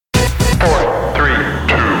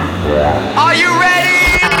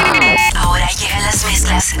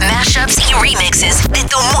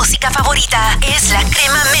La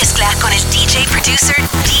Crema Mezcla con el DJ producer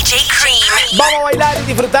DJ Cream. Vamos a bailar y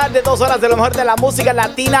disfrutar de 2 horas de lo mejor de la música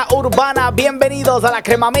latina urbana. Bienvenidos a La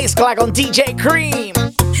Crema Mezcla con DJ Cream.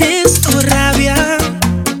 Es tu rabia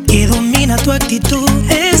que domina tu actitud,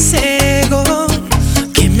 ese ego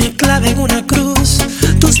que me clava en una cruz.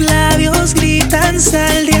 Tus labios gritan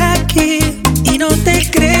sal de aquí y no te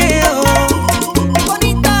creo.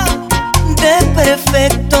 Bonita, de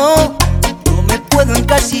perfecto, no me puedo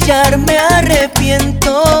encasillar, me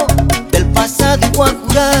arrepiento del pasado y voy a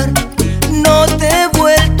jurar. No te he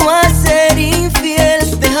vuelto a ser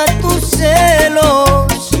infiel, deja tus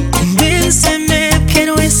celos. Convénceme que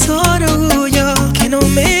no es orgullo, que no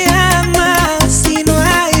me amas si no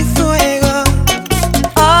hay fuego.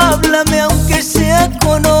 Háblame aunque sea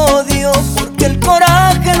con odio, porque el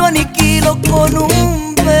coraje lo aniquilo con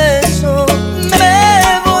un beso.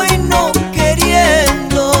 Me voy no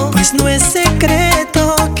queriendo, pues no es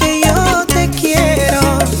secreto que yo te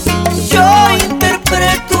quiero. yo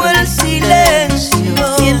interpreto el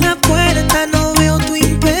silencio. Si en la puerta no veo tu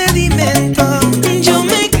impedimento, yo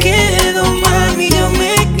me quedo, mami, yo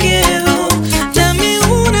me quedo. Dame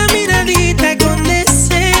una miradita con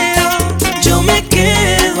deseo. Yo me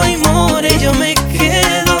quedo, ay more, yo me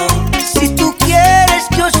quedo. Si tú quieres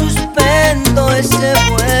yo suspendo ese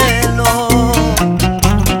vuelo.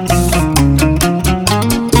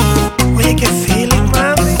 Oye, qué feeling,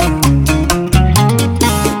 mami.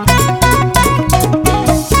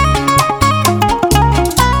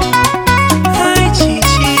 Ay,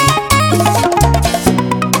 chichi,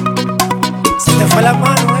 se te fue la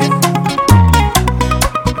mano,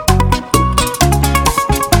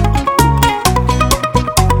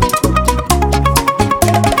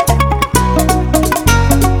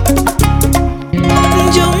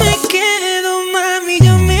 Yo me quedo, mami,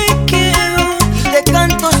 yo me quedo. Te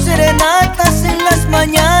canto serenatas en las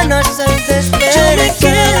mañanas al Yo me despertar.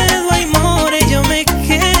 quedo, ay more, yo me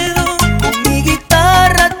quedo. Con mi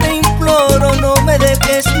guitarra te imploro, no me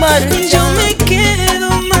dejes marchar. Yo me quedo,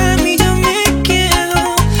 mami, yo me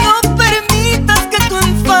quedo. No permitas que tu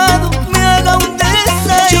enfado me haga un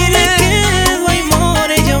Yo me desaire. quedo, ay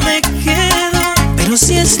more, yo me quedo. Pero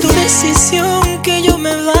si es tu decisión que yo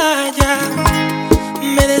me vaya,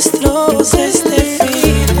 me destroza este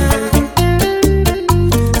final.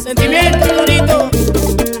 Sentimiento, el Torito.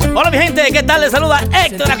 Hola mi gente, ¿qué tal? Les saluda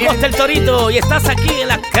Héctor Acosta el Torito y estás aquí en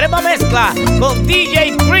La Crema Mezcla con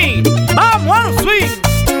DJ Cream. ¡Vamos al swing!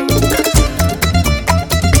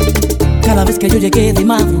 Cada vez que yo llegué de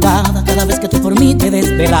madrugada, cada vez que tú por mí te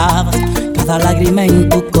desvelabas, cada lágrima en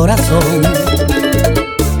tu corazón,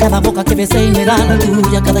 cada boca que besé y me da la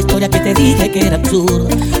tuya, cada historia que te dije que era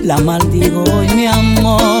absurda, la maldigo hoy, mi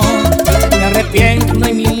amor. Me arrepiento una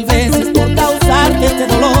y mil veces por causarte este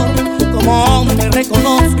dolor. Como hombre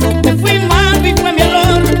reconozco que fui mal y fue mi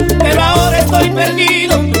error, pero ahora estoy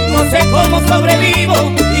perdido, no sé cómo sobrevivo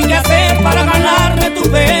y qué hacer para ganarme tu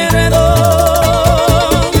perdón.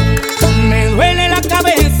 Me duele la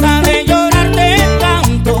cabeza de llorarte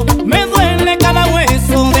tanto, me duele cada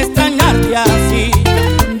hueso de extrañarte así.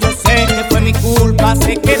 Yo sé que fue mi culpa,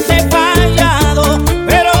 sé que te he fallado,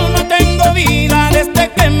 pero no tengo vida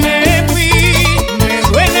desde que me fui. Me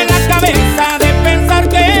duele la cabeza de pensar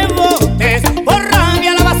que botes por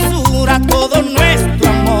rabia a la basura todo nuestro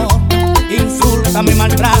amor. Insúltame,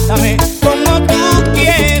 maltrátame como tú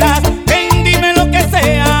quieras, ven, dime lo que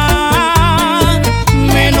sea,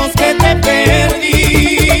 menos que te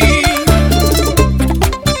perdí.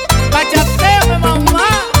 Bachateame, mamá.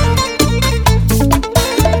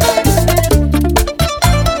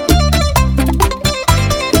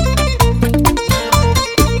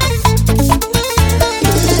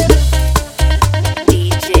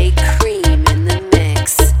 DJ Cream in the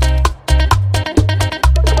mix.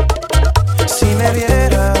 Si me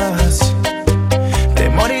vieras, te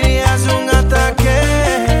morirías de un ataque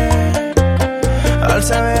al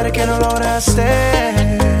saber que no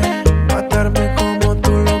lograste matarme como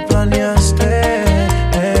tú lo planeaste.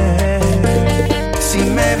 Si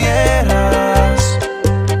me vieras,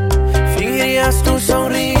 fingirías tu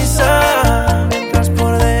sonrisa mientras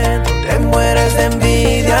por dentro te mueres de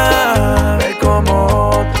envidia. Ver cómo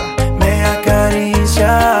otra me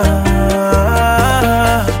acaricia.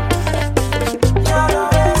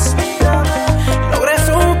 Logré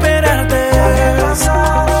superarte,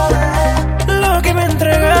 lo que me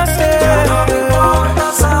entregaste.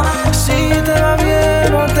 Si te va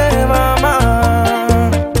bien o te va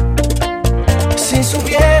mal. Si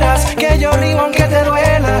supieras que yo río aunque te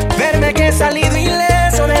duela, verme que he salido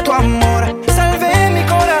ileso de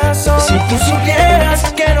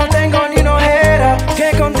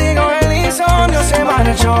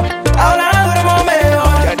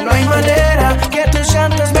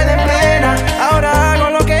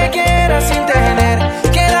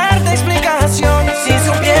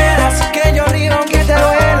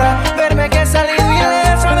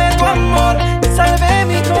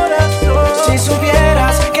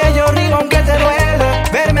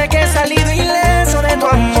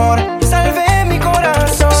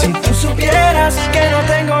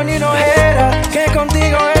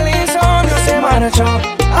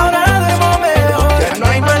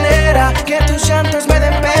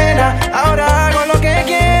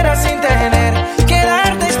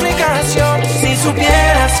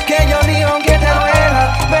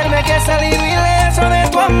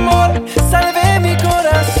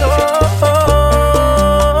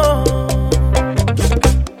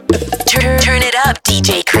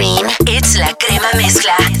Cream, it's la crema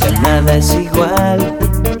mezcla. Nada es igual,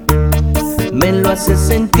 me lo hace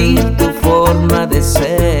sentir tu forma de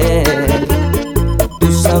ser.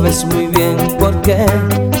 Tú sabes muy bien por qué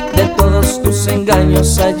de todos tus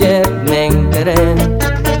engaños ayer me enteré.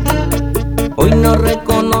 Hoy no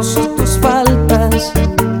reconozco tus faltas,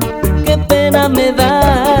 qué pena me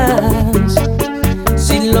das.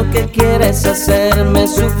 Si lo que quieres hacerme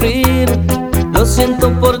sufrir, lo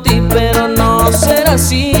siento por ti, pero no será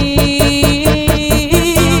así.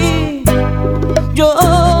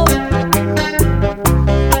 Yo,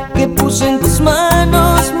 que puse en tus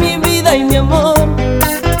manos mi vida y mi amor,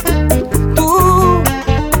 tú,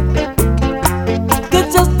 que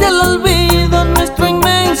echaste al olvido nuestro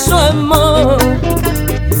inmenso amor.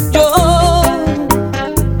 Yo,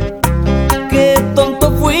 que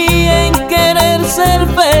tonto fui en querer ser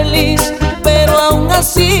feliz, pero aún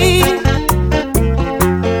así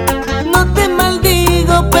no te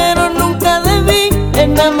maldigo, pero nunca debí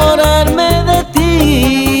enamorarme de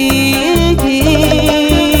ti.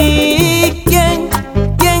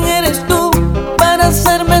 ¿Quién eres tú para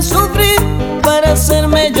hacerme sufrir, para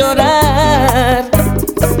hacerme llorar?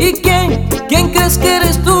 ¿Y quién crees que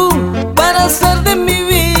eres tú para hacer de mi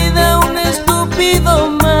vida un estúpido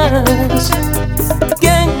más?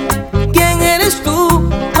 ¿Quién eres tú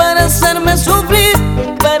para hacerme sufrir,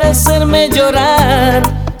 para hacerme llorar?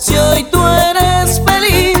 Si hoy tú eres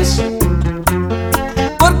feliz,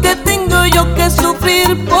 ¿por qué tengo yo que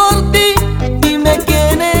sufrir por ti? Dime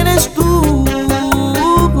quién eres tú,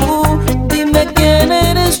 dime quién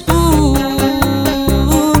eres tú,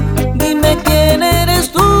 dime quién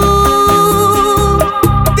eres tú.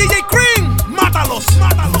 DJ Cream, mátalos,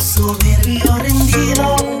 mátalos. Soberbio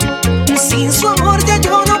rendido, sin su amor ya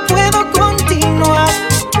yo no puedo continuar.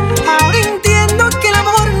 Ahora entiendo que el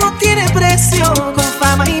amor no tiene precio. Con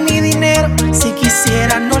fama y mi dinero, si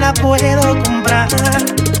quisiera no la puedo comprar.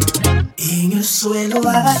 En el suelo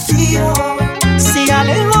vacío, si ya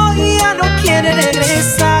le voy ya no quiere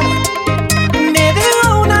regresar. Me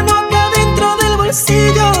dejo una nota dentro del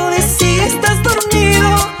bolsillo de si estás dormido,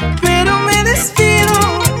 pero me despido.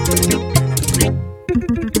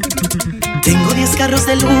 Tengo 10 carros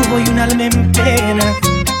de lujo y un alma en pena,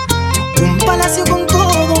 un palacio con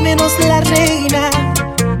todo menos la reina,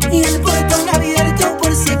 y el portón abierto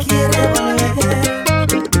por si quiere volver.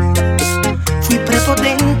 Fui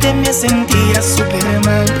prepotente, me sentía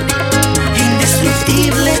Superman,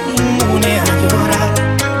 indestructible, inmune a llorar.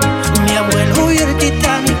 Mi abuelo vio el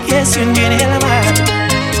Titanic que se hundió en el mar,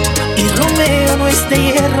 y Romeo no es de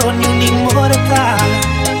hierro ni un inmortal.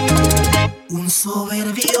 Un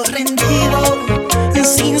soberbio rendido,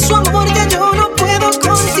 sin su amor ya yo no puedo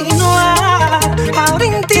continuar. Ahora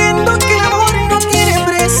entiendo que el amor no tiene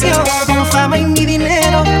precio. Con fama y mi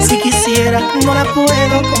dinero, si quisiera no la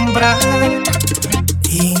puedo comprar.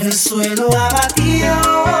 En el suelo abatido,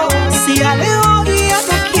 si ya le oí ya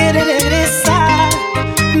no quiere regresar.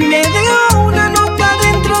 Me dejó una nota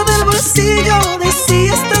dentro del bolsillo de si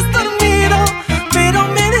estás dormido, pero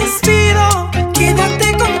me despido.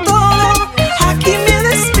 Quédate con todo, aquí me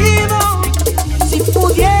despido. Si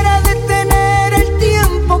pudiera detener el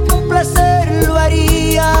tiempo con placer lo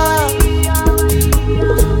haría,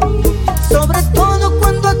 sobre todo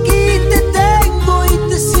cuando aquí te tengo y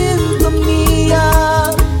te siento mía,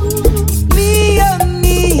 mía,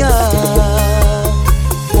 mía,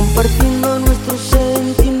 compartiendo nuestros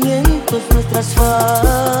sentimientos, nuestras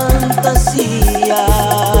fantasías.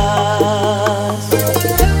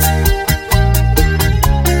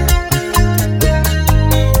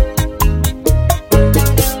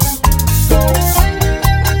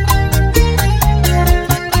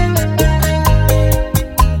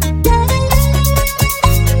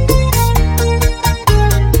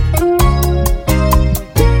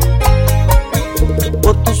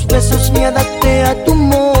 Por tus besos me adapté a tu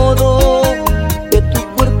modo, de tu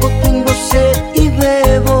cuerpo tengo sed y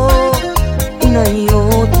bebo una y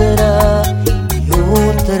otra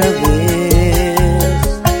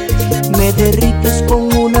vez. Me derrites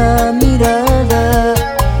con una mirada,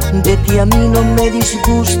 de ti a mí no me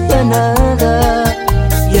disgusta nada,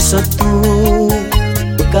 y eso tú,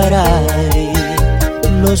 caray,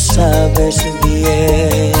 lo sabes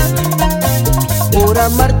bien. Por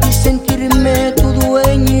amarte y sentirme tu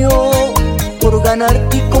dueño, por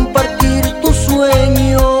ganarte y compartir tu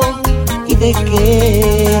sueño, y de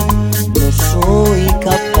que no soy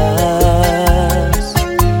capaz,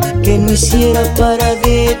 que no hiciera para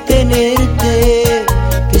detenerte,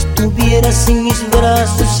 que estuvieras en mis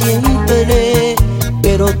brazos siempre,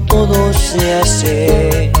 pero todo se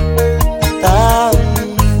hace tan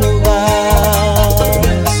fugaz.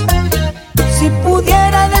 Si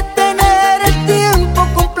pudiera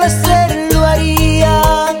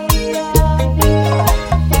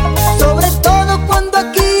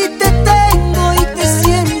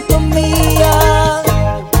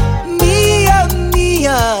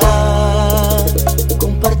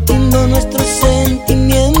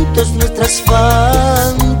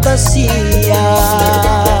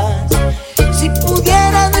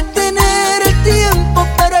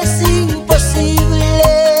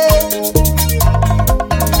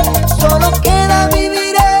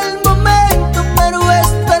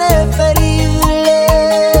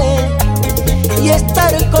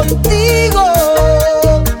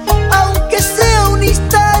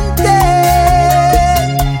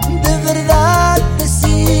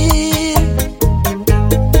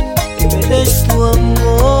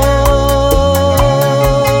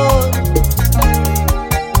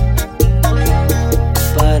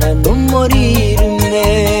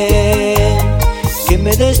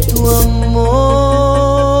tu amor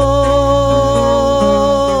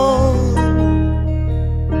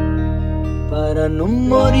para no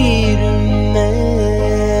morirme.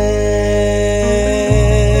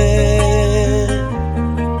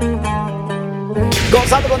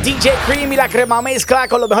 Gozando con DJ Cream y la crema mezcla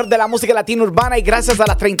con lo mejor de la música latina urbana, y gracias a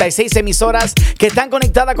las 36 emisoras que están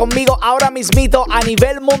conectadas conmigo ahora mismito a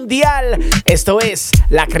nivel mundial. Esto es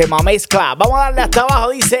la crema mezcla. Vamos a darle hasta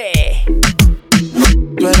abajo, dice.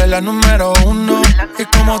 Tú eres la número uno y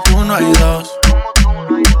como tú no hay dos.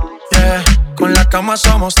 Yeah. Con la cama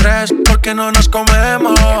somos tres porque no nos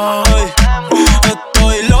comemos.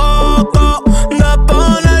 Estoy loco de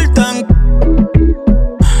ponerte en...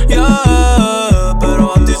 Yeah,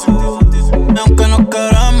 pero a ti aunque no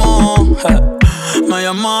queremos. Me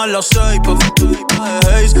llamas a las 6 pa'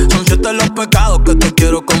 son 7 los pecados que te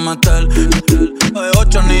quiero cometer. De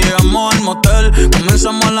 8 ni llegamos al motel.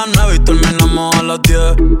 Comenzamos a las 9 y terminamos a las 10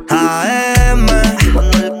 AM,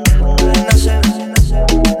 cuando el nace.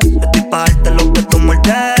 Estoy pa' darte lo que tú me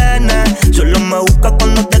ordenes. Solo me buscas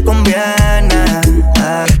cuando te conviene.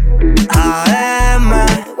 AM,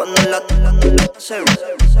 cuando la nace.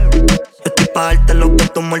 Estoy pa' darte lo que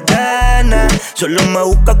tú me ordenes. Solo me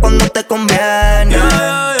buscas cuando te conviene.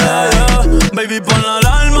 Baby, pon la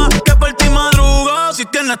alarma que por ti madrugo. Si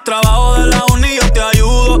tienes trabajo de la uni yo te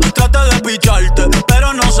ayudo. Traté de picharte,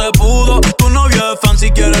 pero no se pudo. Tu novio es fan,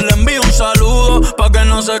 si quieres le envío un saludo. Pa' que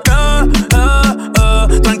no se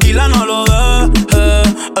quede, tranquila no lo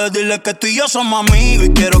dejes. Dile que tú y yo somos amigos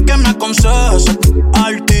y quiero que me aconsejes.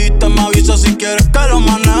 Artista me avisa si quieres que lo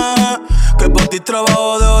maneje. Que por ti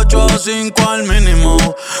trabajo de 8 a 5 al mínimo.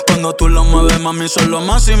 Cuando tú lo mueves, mami, son lo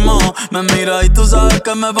máximo. Me mira y tú sabes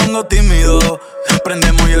que me pongo tímido.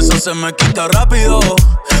 Prendemos y eso se me quita rápido.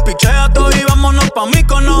 Pichea todo y vámonos pa'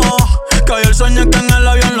 Mykonos. Que hoy el sueño que en el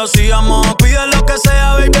avión lo hacíamos. Pide lo que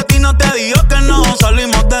sea, baby, a ti no te digo que no.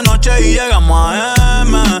 Salimos de noche y llegamos a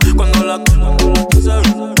M. Cuando la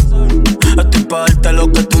estoy pa' darte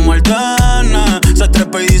lo que tú me ordenes. Se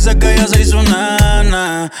trepa y dice que ella se hizo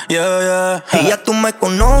nana. Yeah. Y ya tú me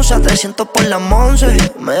conoces, 300 por la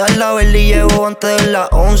 11. Me das la vela y llevo antes de las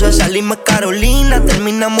 11. Salimos Carolina,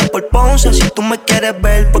 terminamos por Ponce. Si tú me quieres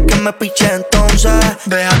ver, ¿por qué me piché entonces?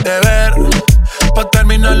 Déjate ver, pa'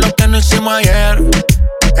 terminar lo que no hicimos ayer.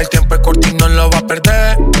 El tiempo es corto y no lo va a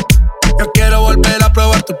perder. Yo quiero volver a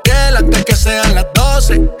probar tu piel antes que sean las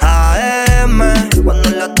 12 AM, cuando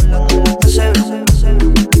la se ve.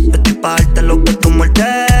 Estoy pa' darte lo que tú me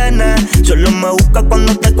ordenes. Solo me buscas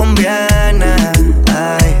cuando te conviene.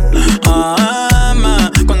 AM,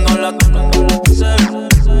 cuando la se ve.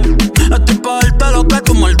 Estoy pa' darte lo que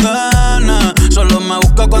tú me ordenes. Solo me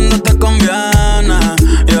buscas cuando te conviene.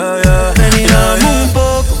 Ven y dame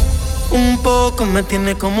un poco, me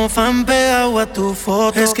tiene como fan pegado a tu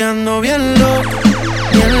foto. Es que ando bien loco,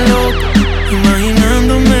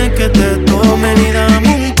 imaginándome que te tomen. Y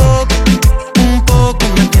dame un poco,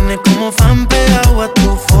 me tiene como fan pegado a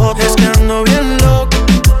tu foto. Es que ando bien loco,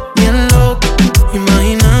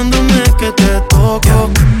 imaginándome que te toco.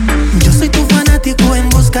 Yo soy tu fanático en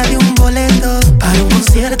busca de un boleto para un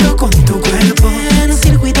concierto con tu cuerpo. En un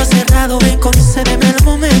circuito cerrado, ven, concédeme el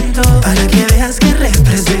momento para que veas que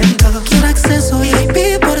represento. Quiero acceso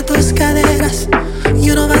VIP por tus caderas y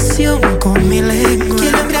una ovación con mi lengua.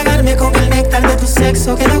 Quiero embriagarme con el néctar de tu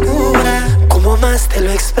sexo, qué locura. ¿Cómo más te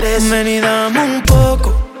lo expreso? Ven y dame un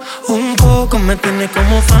poco, me tiene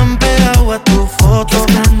como fan pegado a tu foto. Es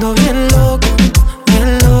que ando bien loco,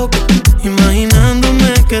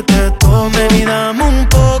 imaginándome que te tome. Y dame un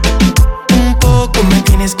poco, me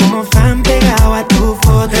tienes como fan pegado a tu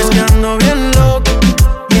foto. Es que ando bien loco,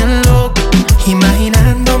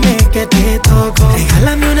 imaginándome que te toco.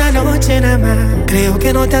 Regálame una noche nada más, creo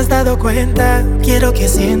que no te has dado cuenta. Quiero que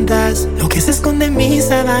sientas lo que se esconde en mis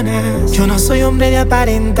sábanas. Yo no soy hombre de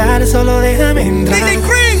aparentar, solo déjame entrar. DJ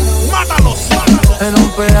Cream, mátalos. En un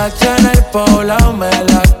PH en el poblado me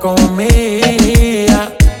la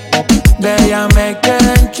comía. De ella me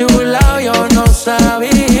quedé enchulado, yo no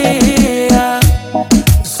sabía.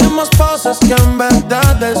 Hicimos cosas que en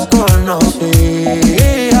verdad desconocía.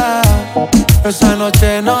 Esa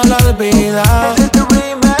noche no la olvidaba. Le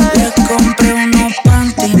compré unos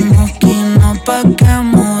panties mosquinos pa' que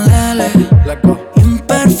modele y un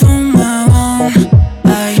perfume bon.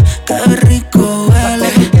 Ay, qué rico huele.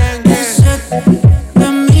 Ese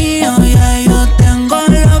es mío, ya yo tengo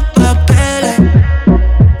los papeles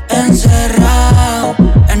encerrado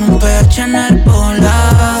en un PH en el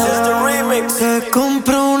poblado. Te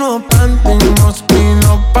compro unos panties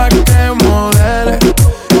mosquinos pa' que modele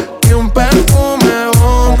y un perfume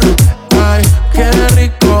bon. Ay, qué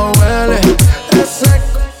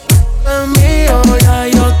es mío, ya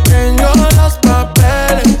yo tengo los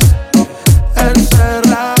papeles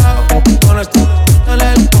encerrados con esto en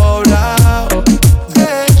el poblado.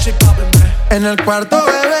 En el cuarto,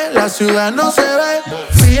 bebé, la ciudad no se ve.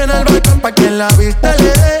 Fui en el balcón pa' que la vista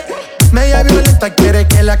le dé. Media violenta quiere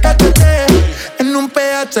que la cachete en un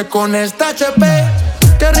PH con esta HP.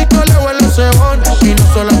 Qué rico le huele el cebón. Y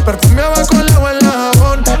no solo el perfume va con el agua en la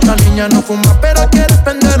jabón. La niña no fuma pero quiere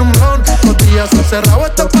prender un blon. Los días encerrados,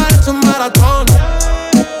 esto parece un maratón.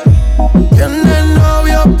 Tiene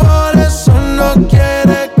novio, por eso no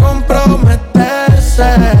quiere comprometerse.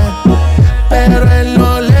 Pero él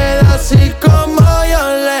no le da así como yo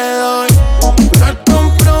le doy. Le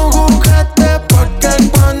compro un juguete porque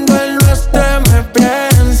cuando él no esté me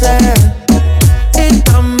piense. Y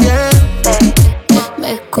también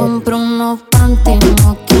me compro unos panty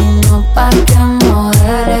moquinos pa' que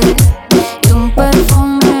modere y un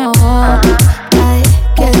perfume, oh, ay,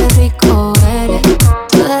 qué rico eres.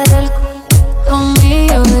 Tú eres el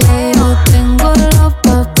conmigo, yo tengo los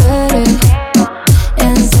papeles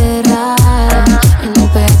encerrados en un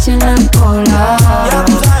PH en el polar. Ya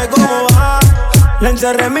tú sabes cómo va. Le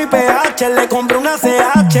encerré mi PH, le compré una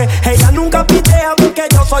CH. Ella nunca pitea porque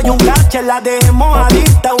yo soy un cache. La dejé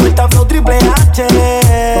mojadita, vuelta flow triple H.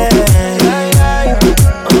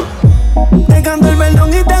 Te canto el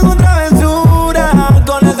perdón y tengo travesura.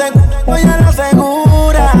 Con ese voy a la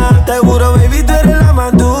segura. Te juro, baby, tú eres la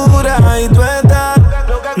madura. Y tú estás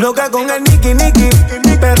loca con el Nicky Nicky.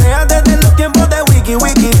 Perrea desde los tiempos de Wiki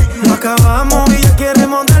Wiki. No acabamos y ella quiere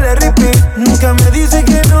montarle repeat. Nunca me dice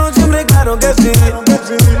que no, siempre claro que sí.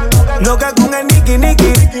 Loca con el Nicky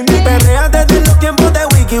Nicky. Perrea desde los tiempos de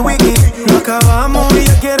Wiki Wiki. No acabamos y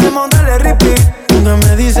ella quiere montarle repeat. Nunca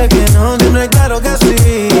me dice que no, siempre claro que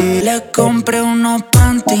sí. Le compré unos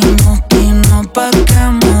panty moquinos pa' que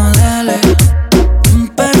modele un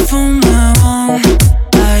perfume, oh,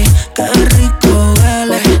 ay, qué rico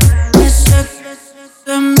huele. Ese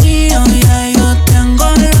es mío, ya yo tengo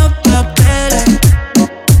los papeles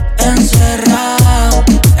encerrados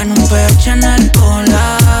en un PH en el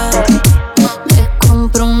polar. Me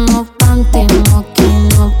compro unos panty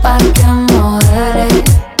moquinos pa' que modere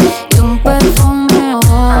y un perfume,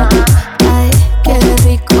 oh, ay, qué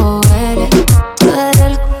rico eres. Tú eres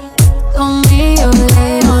el conmigo,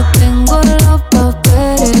 yo tengo los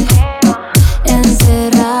papeles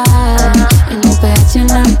encerrados en un PH en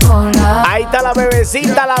el polar. Ahí está la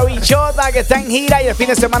bebecita, la bichota que está en gira y el fin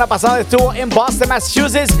de semana pasado estuvo en Boston,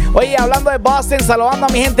 Massachusetts. Oye, hablando de Boston, saludando a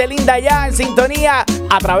mi gente linda allá en sintonía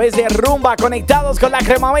a través de Rumba, conectados con la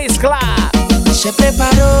crema mezcla. Se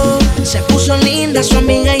preparó, se puso linda, su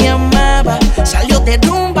amiga llamaba. Salió de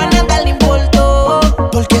rumba, nada le importó,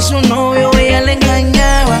 porque su novio ella le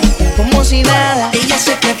engañaba, como si nada. Ella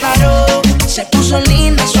se preparó, se puso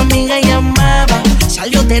linda, su amiga llamaba.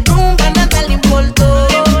 Salió de rumba, nada le importó,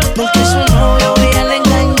 porque su novio ella le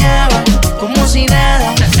engañaba, como si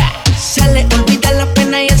nada. Se le olvida la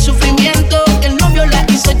pena y el sufrimiento. El novio la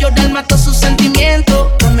hizo llorar, mató sus sentimientos.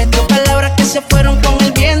 Prometió palabras que se fueron con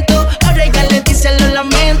el viento. Ahora ella le dice lo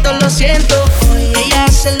lamento, lo siento. Hoy ella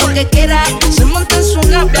hace lo que quiera. Se monta en su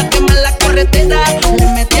nave a quemar la carretera. Le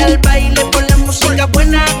mete al baile por la música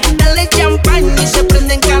buena. Dale champán y se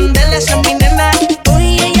prenden candelas, esa es mi nena.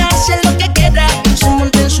 Hoy ella hace lo que quiera. Se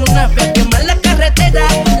monta en su nave a quemar la carretera.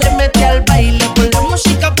 Le mete al baile por la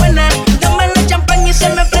música buena. Dame la champán y se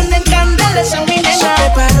me prenden candelas, esa es mi nena. Se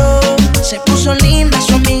preparó, se puso linda,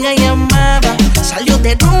 su amiga llamaba. Salió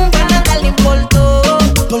de rumba, nada le importó,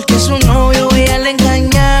 porque su novio ella le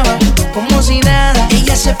engañaba, como si nada.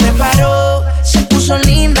 Ella se preparó, se puso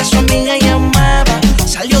linda, su amiga llamaba.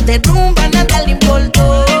 Salió de rumba, nada le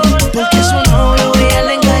importó, porque su novio ella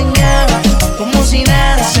le engañaba, como si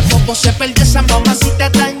nada. Hace poco se perdió esa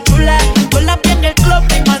mamacita tan chula. Yo la vi en el club,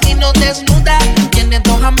 me imagino desnuda. Tiene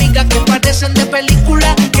dos amigas que parecen de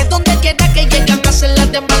película, que donde quiera que llegan hacen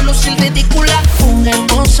las demás lucir ridícula. Un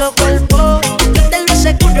hermoso cuerpo, yo te lo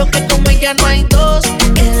aseguro que como ella no hay dos.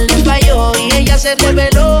 Él le falló y ella se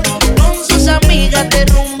reveló. Con sus amigas de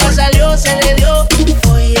rumba salió, se le dio.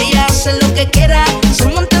 Hoy ella hace lo que quiera. Se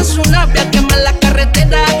monta en su nave a quemar la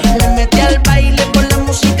carretera. Le mete al baile por la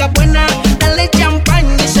música buena. Dale champán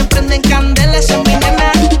y se prenden candelas, esa es mi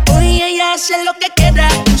nena. Hoy ella hace lo que quiera.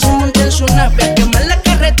 Se monta en su nave a quemar la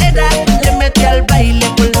carretera. Le mete al baile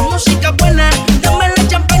por la música buena. Dame la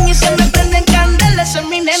champán y se me prenden candelas, esa es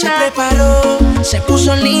mi nena. Se preparó, se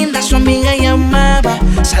puso linda, su amiga llamaba.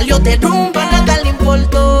 Salió de rumba, nada le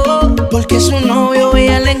importó, porque su novio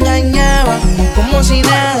ella le engañaba, como si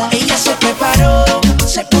nada. Ella se preparó,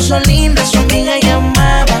 se puso linda, su amiga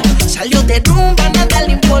llamaba. Salió de rumba, nada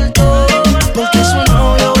le importó, porque su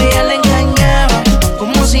novio ella le engañaba.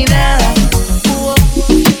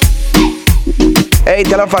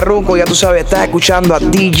 Farruko, ya tú sabes, estás escuchando a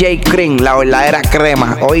DJ Cream, la verdadera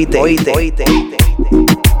crema. Oíste.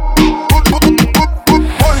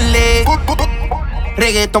 Ponle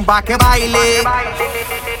reggaeton pa' que baile,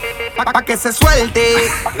 pa' que se suelte.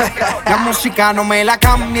 La música no me la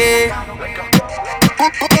cambie.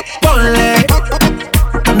 Ponle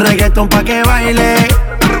reggaeton pa' que baile,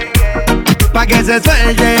 pa' que se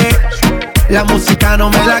suelte. La música no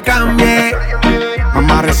me la cambie.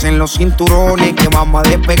 Amarres en los cinturones que vamos a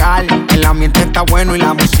despegar. El ambiente está bueno y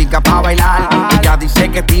la música pa' bailar. Ella dice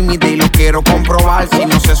que es tímida y lo quiero comprobar. Si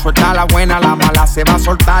no se suelta la buena, la mala se va a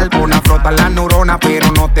soltar. Pon a flotar las neuronas, pero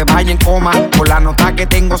no te vayas en coma. Por la nota que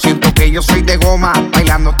tengo siento que yo soy de goma.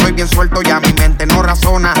 Bailando estoy bien suelto, ya mi mente no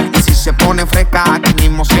razona. Y si se pone fresca, aquí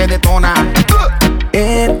mismo se detona.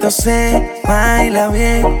 Esto se baila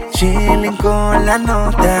bien, chilling con la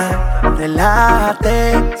nota.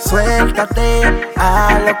 Relájate, suéltate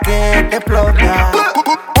a lo que te explota.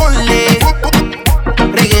 Ponle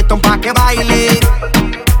reggaeton pa' que baile,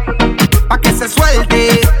 pa' que se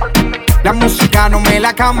suelte. La música no me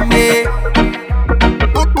la cambie.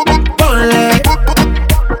 Ponle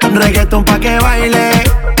reggaeton pa' que baile,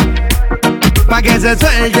 pa' que se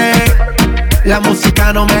suelte. La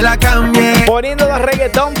música no me la cambie. Poniendo el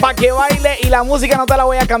reggaetón pa' que baile y la música no te la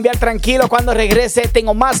voy a cambiar. Tranquilo, cuando regrese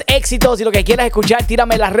tengo más éxitos. Y lo que quieras escuchar,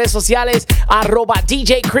 tírame en las redes sociales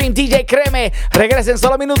 @DJ Cream, DJ Creme. Regresen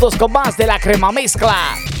solo minutos con más de La Crema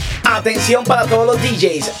Mezcla. Atención para todos los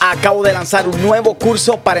DJs. Acabo de lanzar un nuevo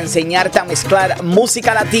curso para enseñarte a mezclar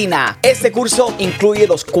música latina. Este curso incluye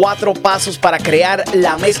los 4 pasos para crear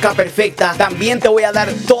la mezcla perfecta. También te voy a dar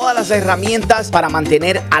todas las herramientas para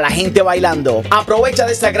mantener a la gente bailando. Aprovecha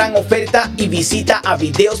de esta gran oferta y visita a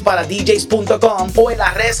videosparadjs.com o en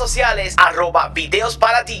las redes sociales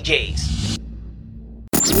 @videosparadjs.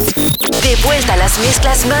 De vuelta a las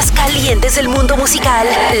mezclas más calientes del mundo musical,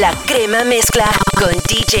 La Crema Mezcla con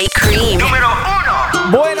DJ Cream. Número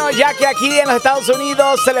 1. Bueno, ya que aquí en los Estados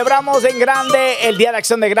Unidos celebramos en grande el Día de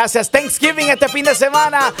Acción de Gracias, Thanksgiving, este fin de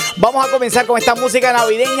semana, vamos a comenzar con esta música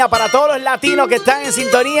navideña para todos los latinos que están en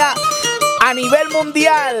sintonía a nivel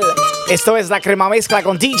mundial. Esto es La Crema Mezcla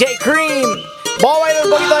con DJ Cream. Vamos a bailar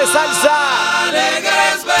un poquito de salsa.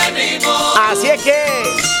 Alegres venimos. Así es que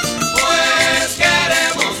pues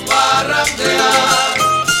queremos parrandear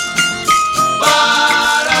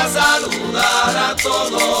para saludar a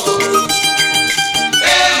todos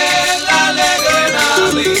en la alegre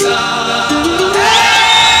Navidad.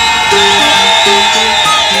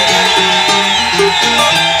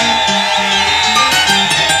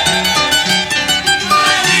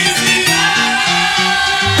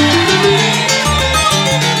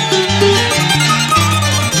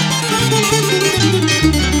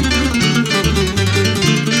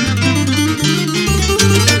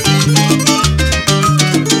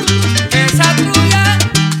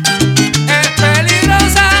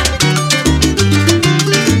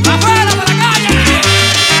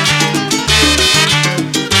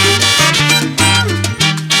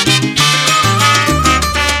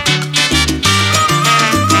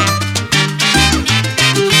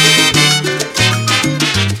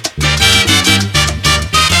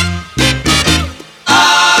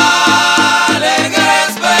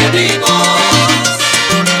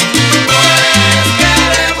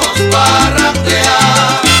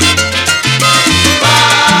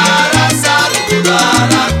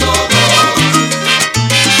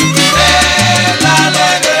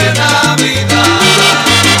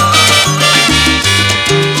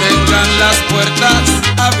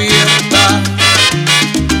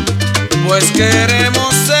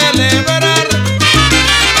 Queremos celebrar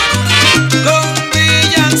con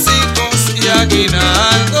villancicos y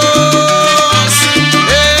aguinaldos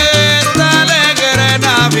esta alegre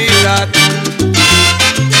Navidad.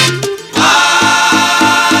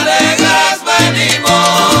 Alegres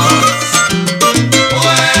venimos,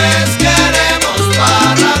 pues queremos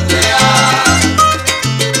parrandear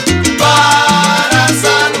para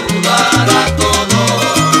saludar a todos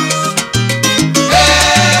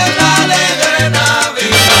en la alegre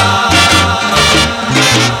Navidad.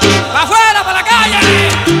 ¡Afuera, para la calle!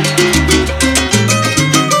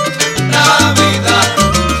 Navidad,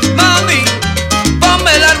 mami,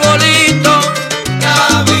 ponme el arbolito.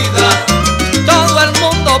 Navidad, todo el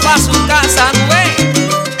mundo pa' su casa, ¿no ves?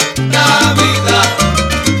 Navidad,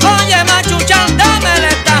 oye machuchan, dámele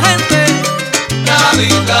esta gente.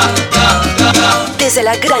 Navidad, Desde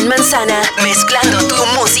la Gran Manzana, mezclando tu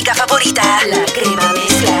música favorita. La Crema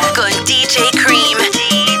Mezcla con DJ Cream.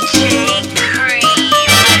 DJ Cream.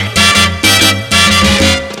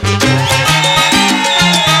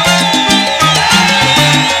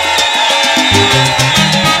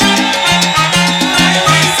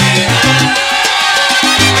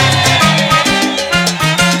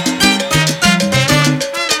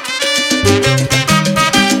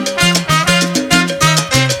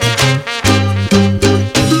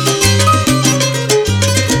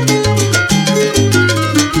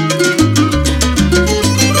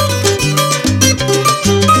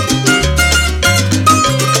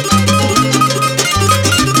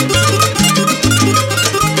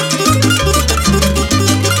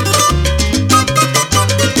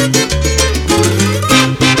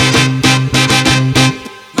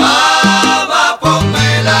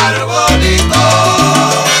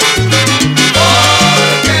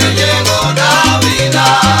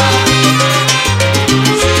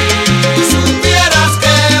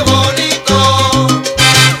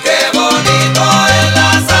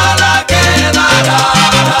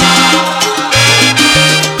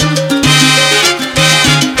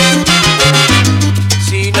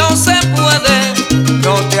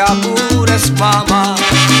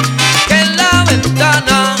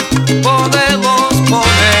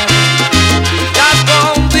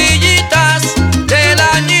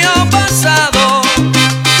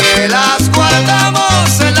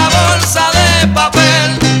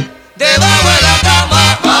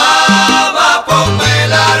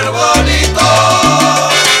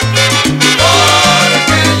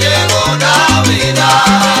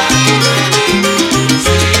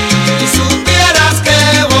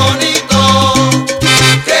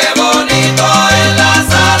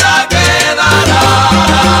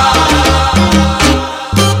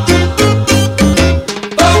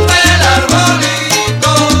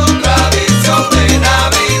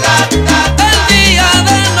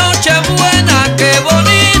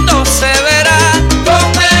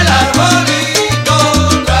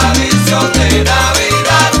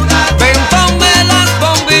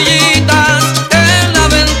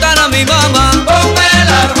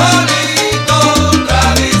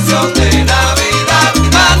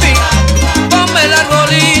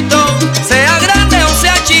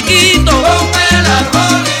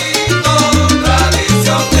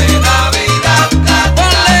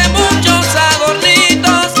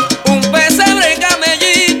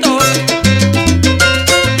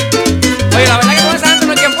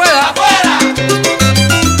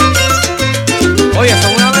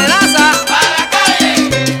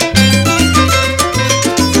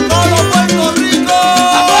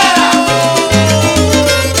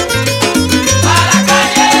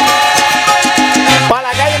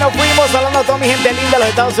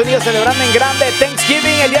 Estados Unidos celebrando en grande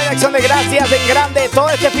Thanksgiving, el Día de Acción de Gracias en grande. Todo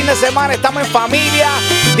este fin de semana estamos en familia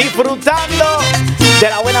disfrutando de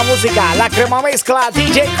la buena música. La crema mezcla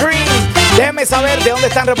DJ Cream. Déjenme saber de dónde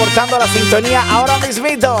están reportando la sintonía ahora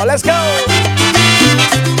mismito. Let's go.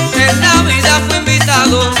 En Navidad fui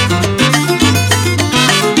invitado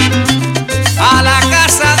a la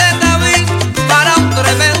casa de David para un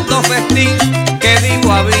tremendo festín que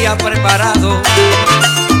Divo había preparado.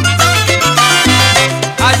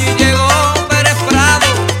 Allí llegó Pérez Prado,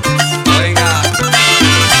 oiga,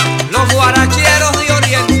 los guaracheros de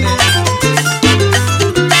Oriente.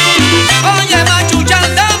 Oye,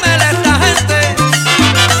 machuchan, dámele a esta gente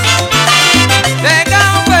de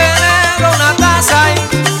café negro, una taza y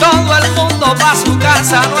todo el mundo pa' su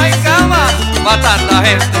casa. No hay cama pa' tanta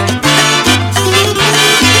gente.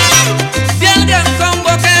 Vi el gran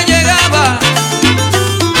combo que llegaba,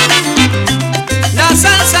 la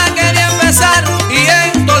salsa quería empezar y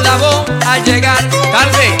esto la voz al llegar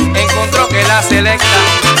tarde encontró que la selecta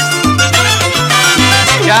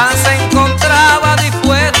ya se encontraba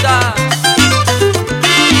dispuesta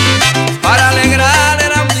para alegrar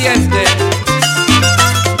el ambiente.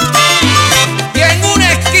 Y en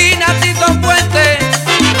una esquina Tito Puente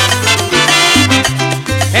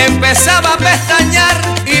empezaba a pestañear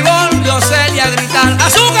y volvió Celia a gritar: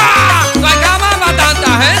 ¡Azúcar! ¡No hay cama para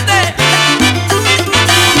tanta gente!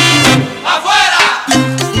 ¡Afuera!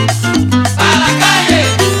 ¡A la calle!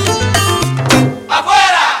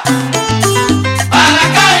 ¡Afuera!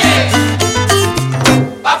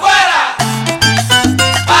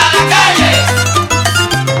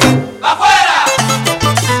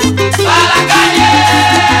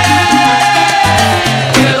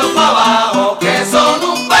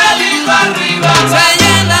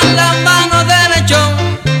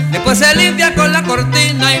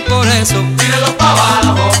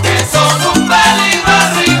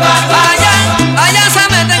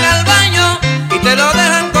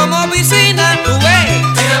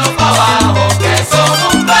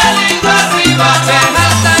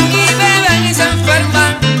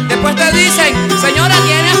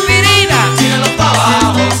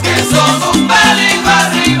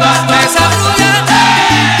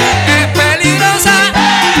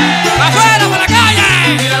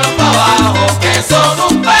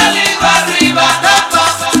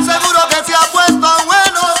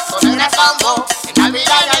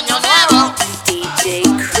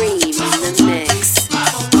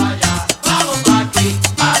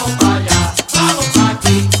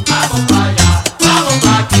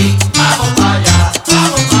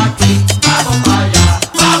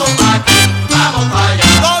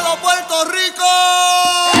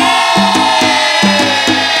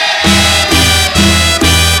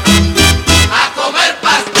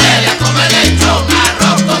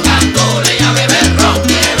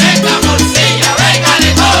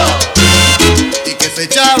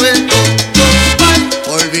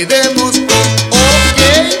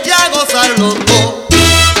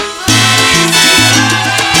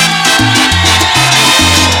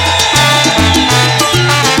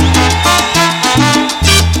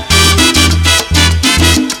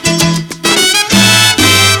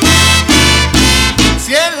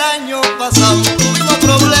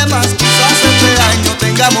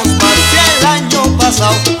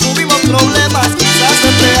 pasado tuvimos problemas, quizás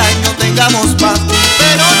este año tengamos paz.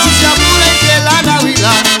 Pero no se apuren que la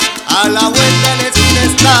Navidad a la vuelta de la esquina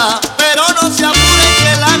está. Pero no se apuren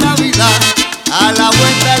que la Navidad a la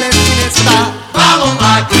vuelta de la esquina está. Vamos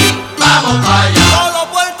pa' aquí, vamos pa' allá.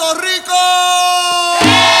 ¡Solo Puerto Rico!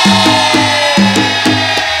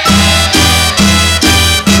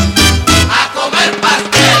 A comer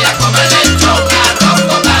pastel, a comer lechón, arroz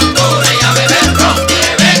con gandules y a beber ron. Que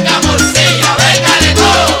venga morcilla, venga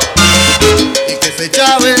lechón. Y que se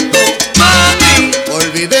chave todo, mami.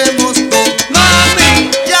 Olvidemos todo, mami.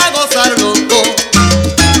 Y a gozarlo todo.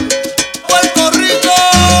 Puerto Rico,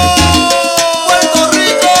 Puerto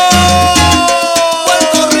Rico,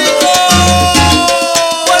 Puerto Rico,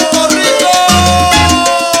 Puerto Rico.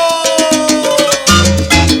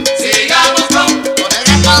 Sigamos con el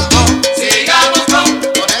respaldo, sigamos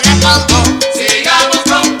con el respaldo, sigamos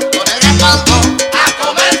con el respaldo. a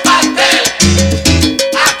comer pastel,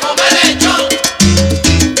 a comer lechón,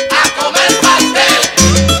 a comer pastel,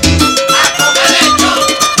 a comer lechón.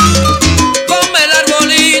 Ponme el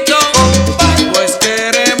arbolito, pues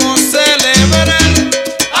queremos celebrar.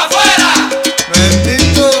 Afuera,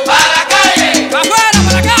 Bendito, para la calle, ¡Afuera,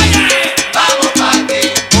 para la calle! vamos pa' aquí,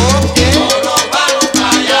 ok. todos vamos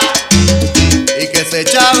pa' allá. Y que se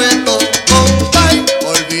chave todo, compay.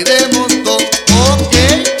 Olvidemos todo, ok.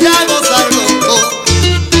 Ya gozarlo todo.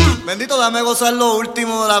 Bendito, dame gozar lo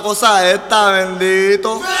último de la cosa esta,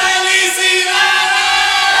 bendito.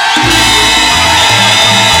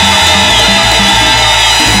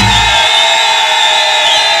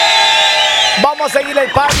 Vamos a seguir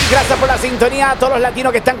el party. Gracias por la sintonía a todos los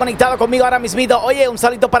latinos que están conectados conmigo ahora mismito. Oye, un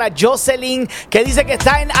saludito para Jocelyn, que dice que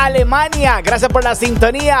está en Alemania. Gracias por la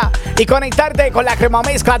sintonía y conectarte con la crema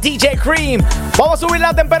mezcla DJ Cream. Vamos a subir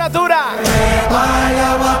la temperatura.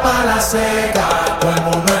 Vaya agua pa' la seca, todo el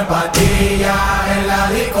mundo en patilla en la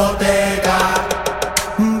discoteca.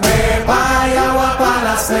 Vaya agua pa'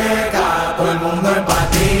 la seca, todo el mundo en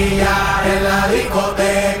patilla en la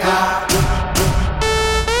discoteca.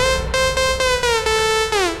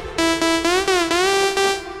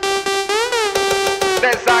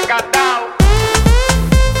 Desacatado.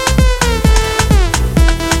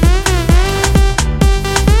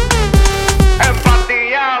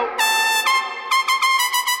 Empatillado.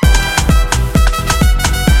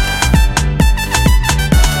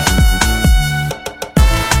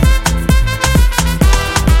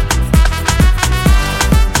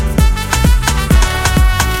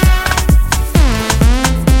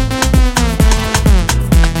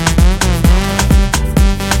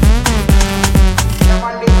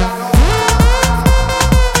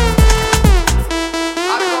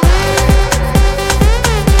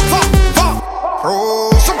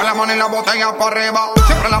 Sube la mano y la botella para arriba.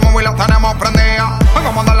 Siempre la móvil la tenemos prendida. Vengo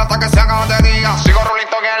a mandarla hasta que se haga de día. Sigo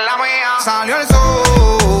rulito que es la mía. Salió el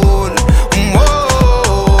sol, un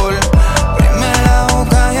gol. Prime la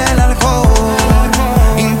boca y el alcohol.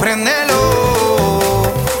 Impréndelo,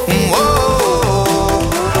 un gol.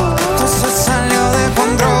 Esto se salió de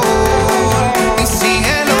control. Y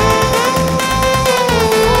síguelo.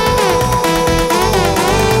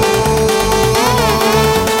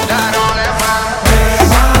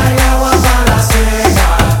 Vaya agua pa' la seca,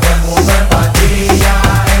 todo el mundo en patilla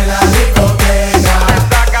en la discoteca.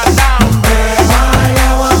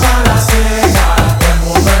 Vaya agua pa' la seca, todo el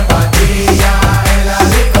mundo en patilla en la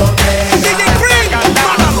discoteca.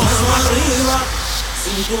 Mano arriba,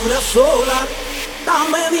 cintura sola, da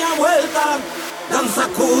media vuelta, danza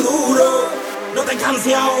kuduro, no te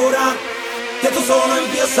canses ahora, que esto solo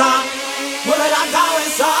empieza, mueve la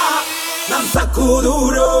cabeza, danza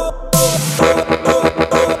kuduro.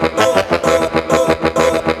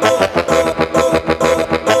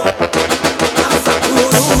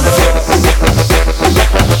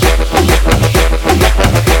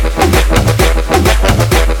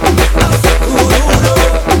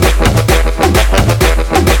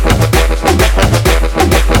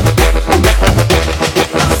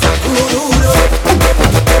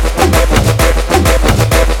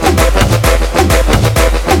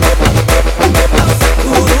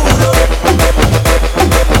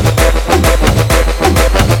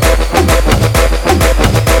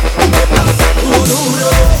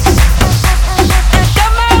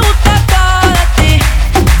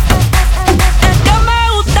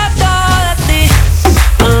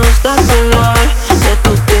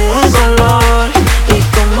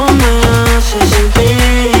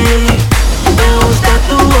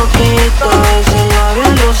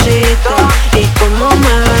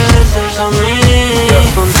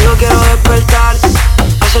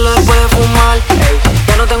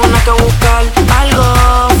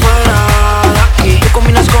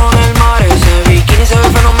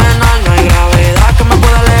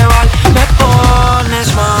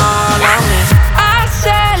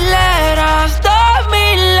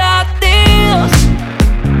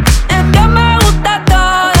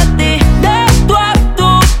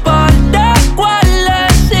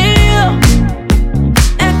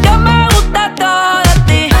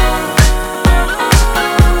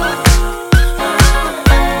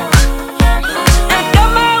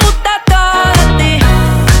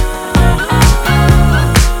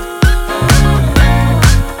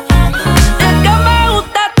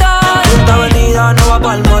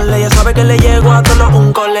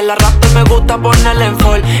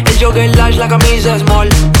 El jogger large, la camisa small.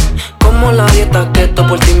 Como la dieta keto,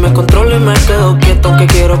 por ti me controlo y me quedo quieto. Aunque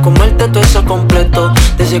quiero comerte todo eso completo.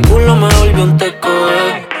 De ese culo me volvió un teco,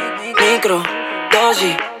 Micro,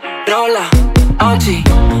 dosis, rola, oxi.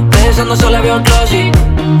 Pensando solo había un glossy.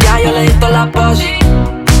 Ya yo le di toda la posi.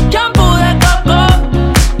 Shampoo de coco,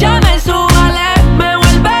 ya me subale. Me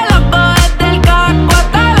vuelve loco desde el casco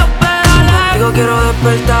hasta los pedales. Digo quiero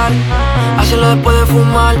despertar, hacerlo después de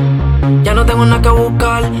fumar. Ya no tengo nada que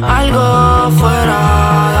buscar, algo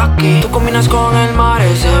fuera de aquí. Tú combinas con el mar,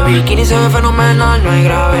 ese bikini se ve fenomenal. No hay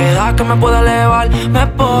gravedad que me pueda elevar. Me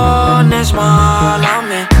pones mal a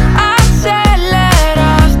mí.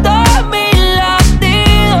 Aceleras todos mis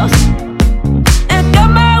latidos. Es que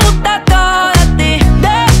me gusta todo de ti.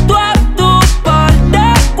 De tú a tu parte,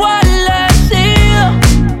 ¿cuál he sido?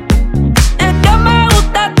 Es que me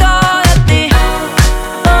gusta todo de ti.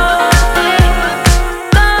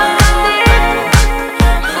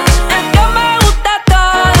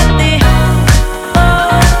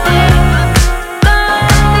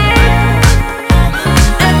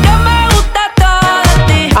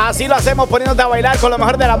 Así lo hacemos poniéndote a bailar con lo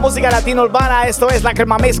mejor de la música latina urbana. Esto es La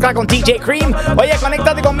Crema Mezcla con DJ Cream. Oye,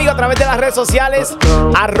 conéctate conmigo a través de las redes sociales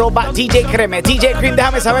 @DJ Creme. DJ Cream,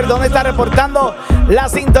 déjame saber dónde está reportando la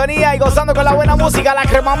sintonía y gozando con la buena música. La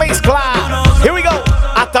Crema Mezcla. Here we go.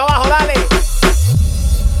 Hasta abajo, dale.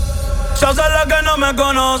 Se hace la que no me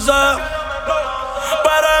conoce,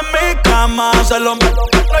 pero en mi cama se lo meto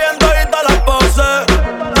y en todita las poses.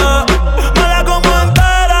 Me la como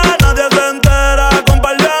entera, nadie se entera. Con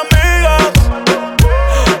par de amigas,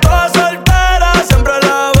 todas solteras, siempre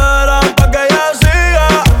la verán pa' que ella siga.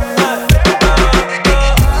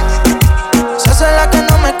 Se hace la que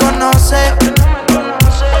no me conoce,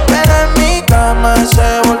 pero en mi cama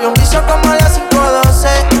se volvió un vicio como las 5:12.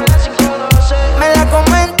 Me la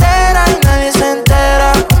como entera y nadie se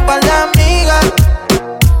entera. Un par de amigas,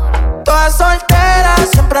 todas solteras,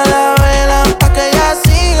 siempre la velan pa' que ella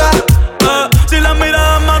siga. Si las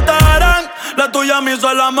miradas mataran, la tuya me hizo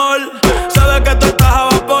el amor. Sabe que tú estás a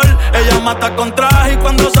vapor. Ella mata con traje y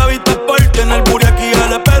cuando se viste por. Tiene el booty aquí,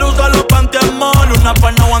 el espero usa los panty-amol. Una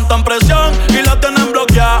par no aguantan presión y la tienen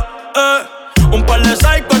bloqueada. Un par de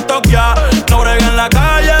psycho en Tokia. No bregué en la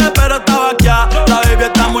calle, pero estaba aquí. La baby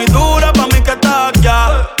está muy dura, pa' mí que está aquí.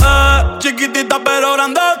 Chiquitita pero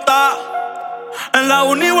grandota. En la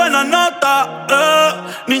uni buena nota.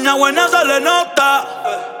 Niña buena se le nota,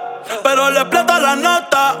 pero le explota la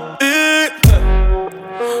nota. Y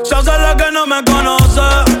se hace la que no me conoce,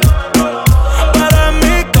 pero en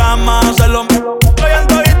mi cama se lo meto y en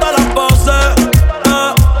todita las poses.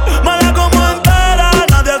 Me la como entera,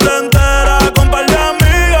 nadie se entera. Con par de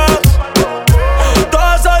amigas,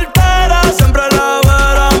 todas solteras, siempre la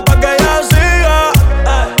verán pa' que ella siga.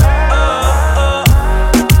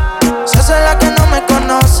 Se hace la que no me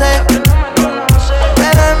conoce,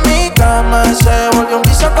 pero en mi cama se volvió un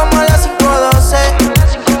vicio como las 5:12.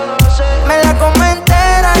 Me la como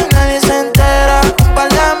entera y nadie se entera. Un par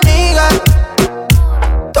de amigas,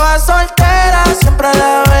 todas solteras, siempre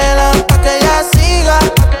la velan pa' que ella siga.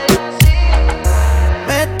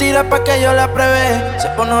 Me tira pa' que yo la pruebe. Se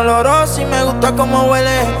pone olorosa y me gusta como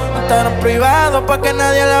huele. Instagram privado pa' que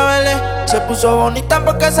nadie la vele. Se puso bonita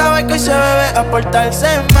porque sabe que hoy se bebe. A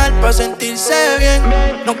portarse mal pa' sentirse bien.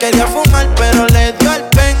 No quería fumar pero le dio el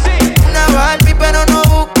pen. Una Barbie pero no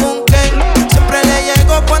busco un Ken. Siempre le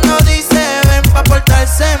llego cuando dice ven. Pa'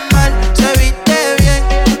 portarse mal, se viste bien.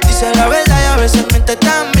 Dice la verdad y a veces miente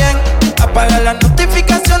también. Apaga las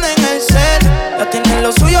notificaciones en el cel. Ya tiene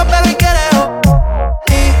lo suyo pero y quiere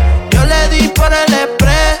y yo le di por el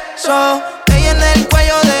expreso. Ella en el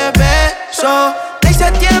cuello de beso. Le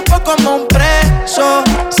hice tiempo como un preso.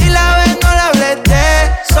 Si la ves no le hables de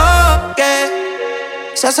eso. Que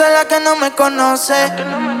se hace la que no me conoce,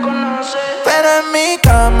 pero en mi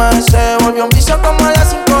cama se volvió un vicio como las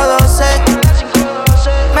 5:12.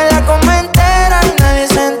 Me la como entera y nadie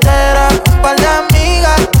se entera. Un par de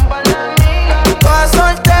amigas, todas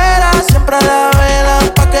solteras, siempre la velan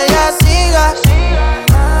pa' que ella siga.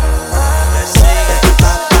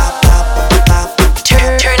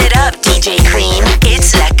 Turn it up, DJ Cream.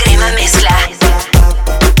 It's La Crema Mezcla.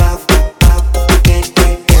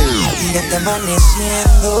 Ya está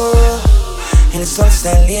amaneciendo, el sol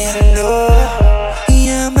saliendo y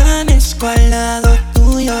amanezco al lado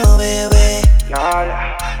tuyo, bebé.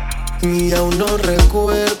 Y aún no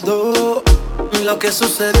recuerdo lo que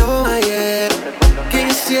sucedió ayer.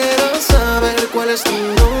 Quisiera saber cuál es tu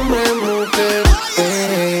nombre, mujer.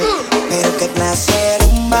 Pero qué clase de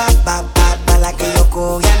rumba, pa' la que yo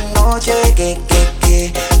cogí anoche.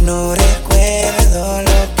 Que no recuerdo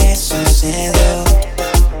lo que sucedió.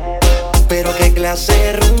 Pero qué clase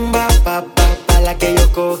de rumba, la que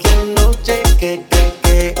yo cogí anoche,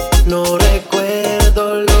 que no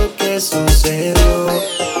recuerdo lo que sucedió.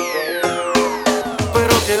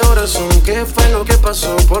 Pero qué horas son, qué fue lo que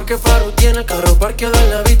pasó, porque Faru tiene el carro parqueado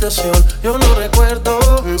en la habitación. Yo no recuerdo,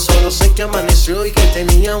 solo sé que amaneció y que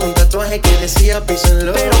tenía un tatuaje que decía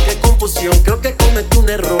písenlo. Pero qué confusión, creo que cometí un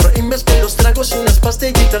error y mezclé los tragos y unas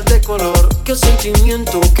pastillitas de color. Qué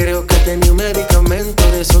sentimiento, creo que tenía un medicamento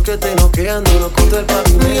de eso que te noquean duro contra el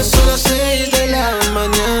pavimento. Y son las 6 de la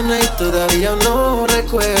mañana y todavía no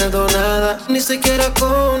recuerdo nada. Ni siquiera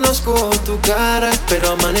conozco tu cara,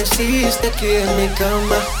 pero amaneciste aquí en mi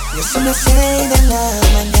cama. Y son las 6 de la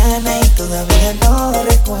mañana y todavía no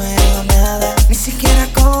recuerdo nada. Ni siquiera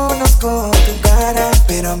conozco tu cara,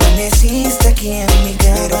 pero amaneciste aquí en mi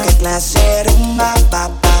cama. Pero qué clase de rumba,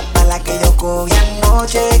 la que yo cogí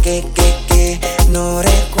anoche, que no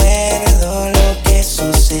recuerdo lo que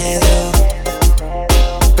sucedió.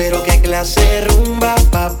 Pero qué clase de rumba,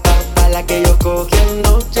 la que yo cogí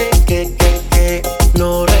anoche, que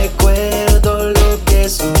no recuerdo lo que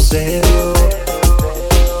sucedió.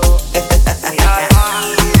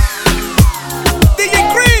 DJ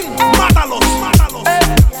Cream, mátalos.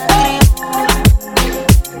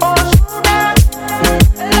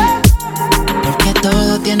 Porque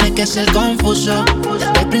todo tiene que ser confuso.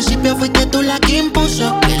 Desde el principio fuiste tú la que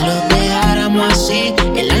impuso que lo dejáramos así.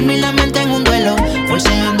 El alma y la mente en un duelo,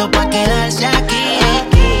 forceando pa' quedarse aquí.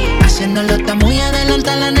 Haciéndolo está muy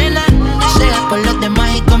adelante la nena. Sea con los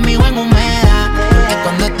demás y conmigo en humedad. Que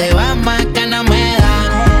cuando te vas más ganas me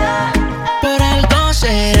da. Por algo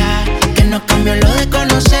será que no cambió lo de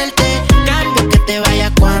conocerte. Cambio que te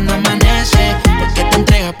vayas cuando amanece. Porque te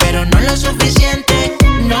entregas pero no lo suficiente.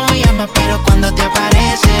 No llamas pero cuando te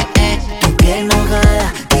aparece tu piel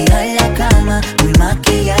mojada, tira en la cama, muy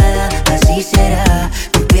maquillada. Así será,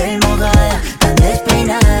 tu piel mojada, tan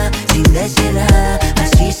despeinada, sin decir nada.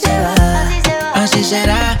 Así se va, así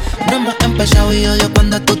será. No hemos empezado y odio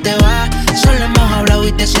cuando tú te vas. Solo hemos hablado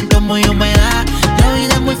y te siento muy húmeda. La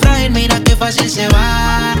vida es muy frágil, mira qué fácil se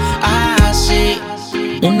va. Así,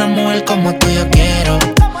 una mujer como tú yo quiero.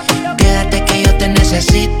 Quédate que yo te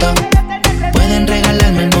necesito. Pueden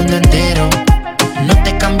regalarme el mundo entero. No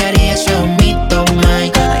te cambiaría, eso es un mito,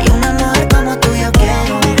 Mike. Hay una mujer como tú yo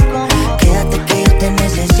quiero. Quédate que yo te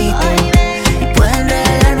necesito. Y pueden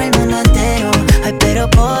regalarme el mundo entero. Ay, pero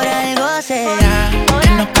por algo será que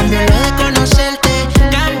no cambio lo de conocerte.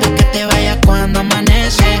 Cambio que te vayas cuando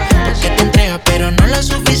amanece. Porque te entregas pero no lo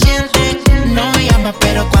suficiente. No llamas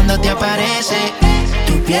pero cuando te aparece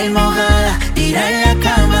tu piel mojada, tira en la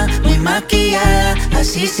cama, muy maquillada.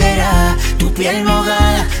 Así será, tu piel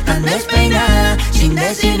mojada, tan despeinada, sin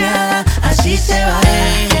decir nada. Así se va.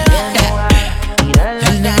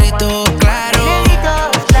 El negrito claro,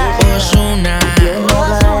 Ozuna,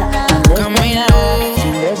 Camilo,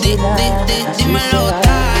 dímelo,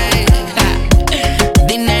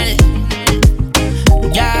 Dinel,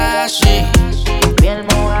 ya sí. Tu piel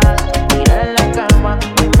mojada, tira en la cama,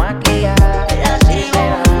 muy maquillada. Así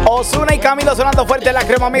será. Ozuna y Camilo sonando fuerte la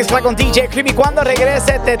crema mezcla con DJ Cream. Y cuando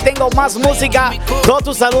regrese te tengo más música. Todos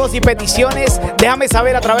tus saludos y peticiones déjame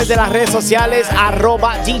saber a través de las redes sociales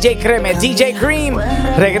 @DJ Cream. DJ Cream.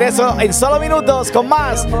 Regreso en solo minutos con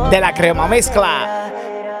más de la crema mezcla.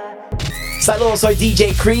 Saludos, soy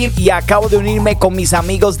DJ Cream y acabo de unirme con mis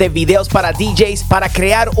amigos de Videos para DJs para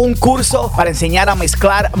crear un curso para enseñar a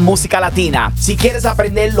mezclar música latina. Si quieres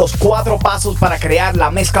aprender los 4 pasos para crear la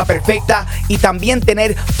mezcla perfecta y también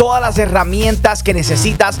tener todas las herramientas que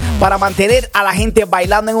necesitas para mantener a la gente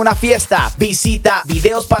bailando en una fiesta, visita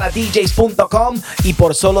videosparadjs.com y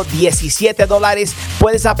por solo $17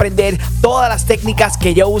 puedes aprender todas las técnicas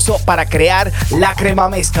que yo uso para crear la crema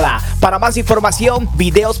mezcla. Para más información,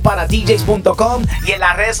 videosparadjs.com y en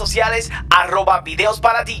las redes sociales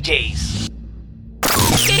 @videosparadjs.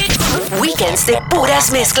 Weekends de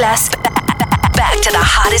puras mezclas. Back to the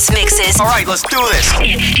hottest mixes. All right, let's do this.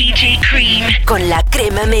 It's DJ Cream con la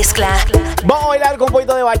crema mezcla. Vamos a bailar con un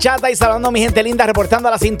poquito de bachata y saludando a mi gente linda, reportando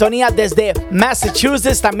a la sintonía desde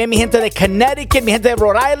Massachusetts, también mi gente de Connecticut, mi gente de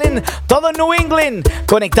Rhode Island, todo New England,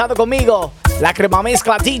 conectado conmigo. La crema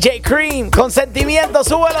mezcla DJ Cream, con sentimiento,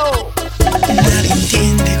 súbelo. Nadie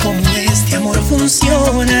entiende cómo este amor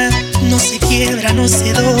funciona. No se quiebra, no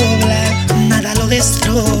se dobla, nada lo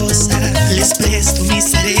destroza. Les presto mi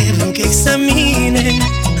cerebro que examinen,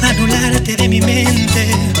 anularte de mi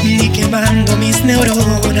mente, ni quemando mis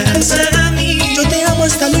neuronas. Para mí, yo te amo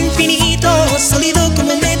hasta lo infinito, sólido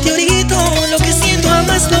como meteorito. Lo que siento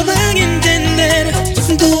jamás lo van a entender.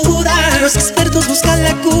 Duda, los expertos buscan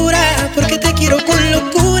la cura, porque te quiero con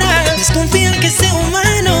locura. Desconfían que sea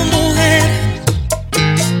humano, mujer.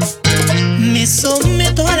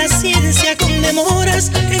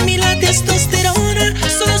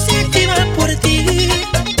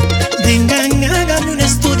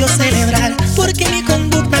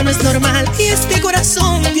 es normal y este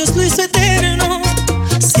corazón Dios lo hizo eterno.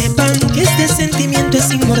 Sepan que este sentimiento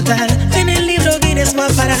es inmortal. En el libro Guinness va a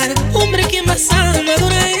parar. Hombre que más ama de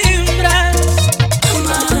una hembra.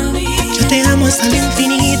 Yo te amo hasta el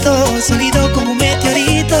infinito, sólido como un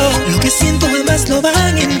meteorito. Lo que siento jamás lo van a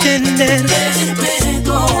entender.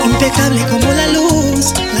 Impecable como la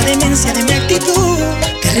luz, la demencia de mi actitud.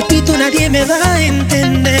 Te repito, nadie me va a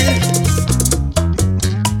entender.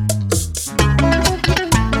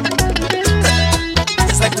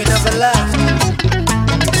 It's like we never left.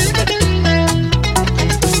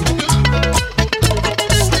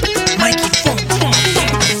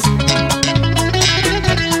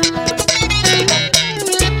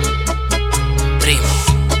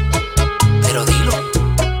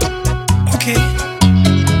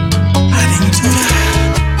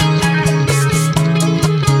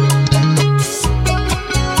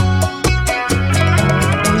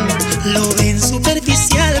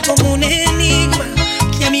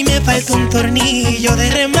 Un tornillo de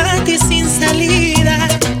remate y sin salida.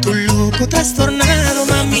 Tu loco trastornado,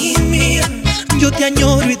 mami mía. Yo te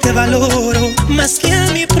añoro y te valoro más que a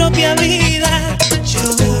mi propia vida.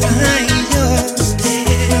 Yo te amo.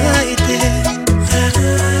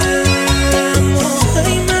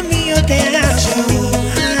 Ay, mami, yo te amo.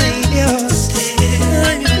 Ay, Dios,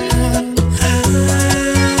 ay, mi amor.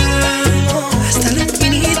 Amo. Hasta el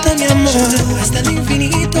infinito, mi amor. Hasta el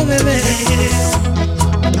infinito, bebé.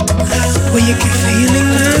 Oye, qué feeling,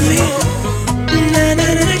 mami. Na, na,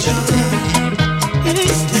 na,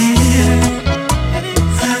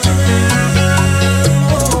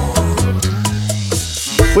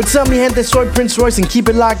 What's up, mi gente? Soy Prince Royce, and keep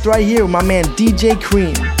it locked right here with my man DJ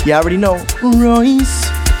Cream. You already know, Royce.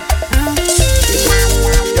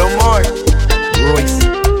 Yo, Mark. Royce.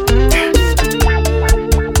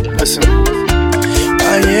 Listen.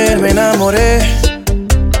 Ayer me enamoré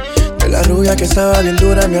de la rubia que estaba bien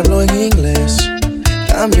dura, me habló en inglés,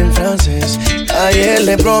 también francés. Ayer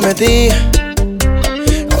le prometí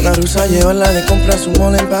a una rusa llevarla de compras un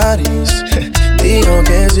mall en París. Digo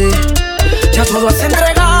que sí. Ya todo has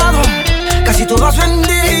entregado, casi todo has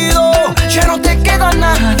vendido. Ya no te queda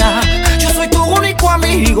nada, yo soy tu único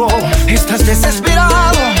amigo. Estás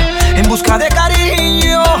desesperado, en busca de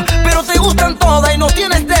cariño, pero te gustan todas y no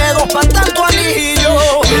tienes dedos para tanto anillo.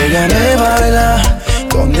 Ella me baila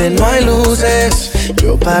donde no hay luces,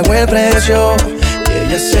 yo pago el precio y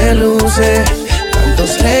ella se luce.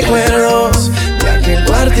 Tantos recuerdos de aquel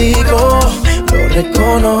cuartico, lo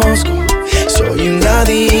reconozco. Soy un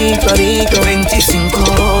adicto, adicto. 25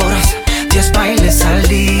 horas, 10 bailes al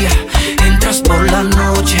día. Entras por la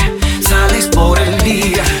noche, sales por el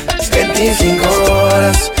día. 25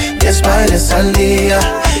 horas, 10 bailes al día.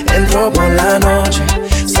 Entro por la noche,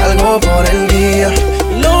 salgo por el día.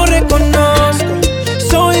 Lo reconozco,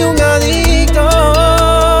 soy un adicto.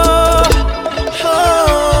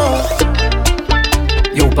 Oh.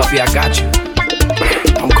 Yo, papi, I got you.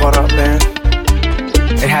 I'm caught up, man.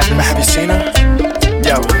 It happens. Have you seen her?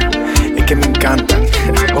 Yo, es que me encantan.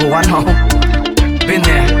 Oh, I know. Been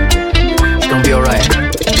there. It's gonna be alright.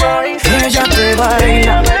 Ella te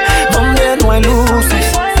baila donde no hay luces,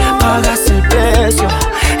 pagas el precio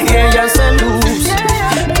y ella se luce.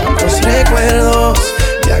 Tantos recuerdos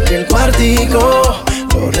de aquel cuartico,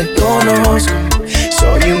 lo reconozco.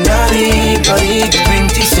 Soy un adicto, adicto.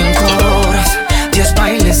 25 horas, 10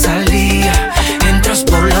 bailes al día. Entras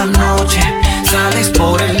por la noche, sales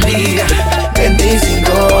por el día.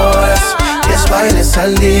 25 horas, 10 bailes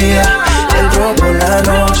al día. Entro por la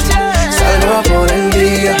noche, salgo por el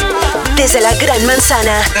día. Desde la Gran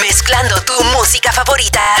Manzana, mezclando tu música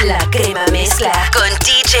favorita. La Crema Mezcla con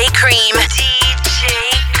DJ Cream. DJ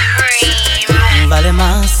Cream. Vale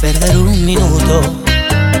más perder un minuto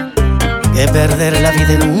que perder la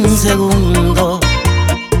vida en un segundo.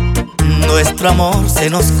 Nuestro amor se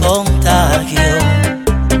nos contagió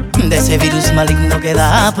de ese virus maligno que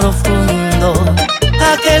da profundo.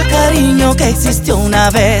 Aquel cariño que existió una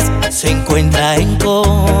vez se encuentra en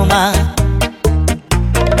coma.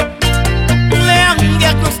 Le han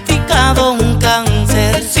diagnosticado un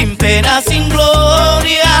cáncer sin pena, sin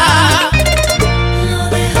gloria. Lo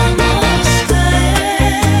dejamos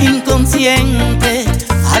caer. Inconsciente,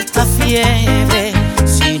 alta fiebre,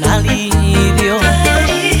 sin alivio.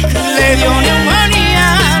 Le dio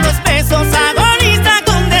neumonía, los besos agoniza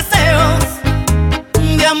con deseos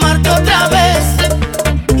de amarte otra vez.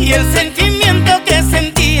 Y el sentimiento que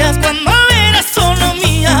sentías cuando eras solo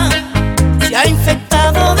mía se ha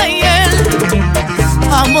infectado de hiel.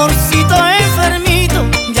 Amorcito enfermito,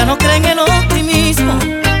 ya no creen en optimismo.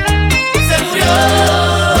 Se murió.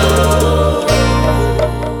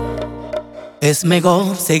 Es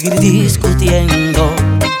mejor seguir discutiendo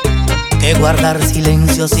que guardar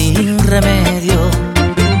silencio sin remedio.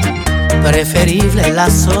 Preferible la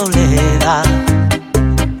soledad,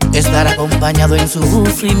 estar acompañado en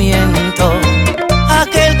sufrimiento.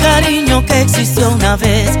 Aquel cariño que existió una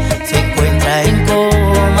vez se encuentra en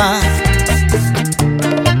coma.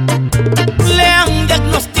 Le han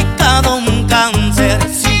diagnosticado un cáncer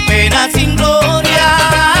sin pena, sin gloria.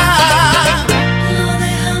 Lo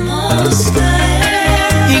dejamos caer.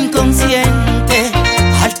 Inconsciente,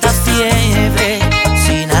 alta fiebre,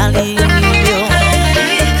 sin alivio.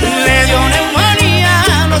 Le dio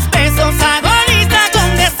neumonía, los besos agoniza con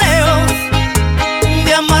deseos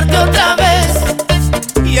de amarte otra vez.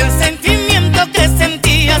 Y el sentimiento que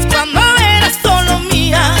sentías cuando eras solo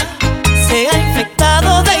mía se ha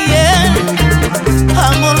infectado de hiel.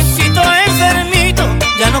 Amorcito enfermito,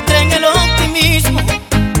 ya no cree en el optimismo.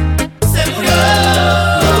 Se murió.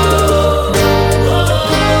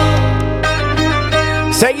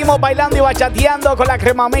 Seguimos bailando y bachateando con la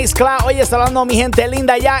crema mezcla. Hoy está hablando mi gente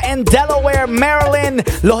linda ya en Delaware, Maryland.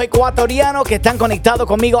 Los ecuatorianos que están conectados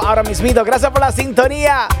conmigo ahora mismito. Gracias por la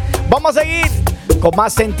sintonía. Vamos a seguir con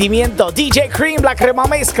más sentimiento. DJ Cream, la crema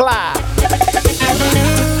mezcla.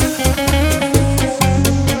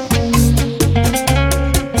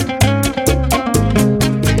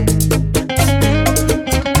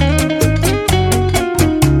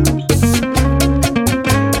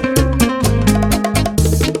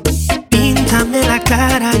 Píntame la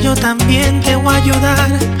cara, yo también te voy a ayudar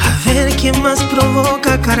a ver quién más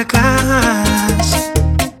provoca carcajadas.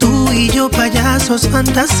 Y yo payasos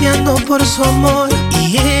fantaseando por su amor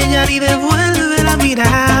y ella ni devuelve la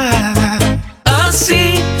mirada.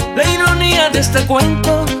 Así, la ironía de este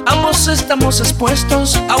cuento, ambos estamos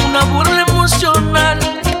expuestos a una burla emocional.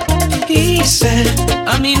 Y sé,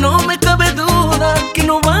 a mí no me cabe duda que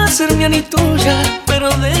no va a ser mía ni tuya, pero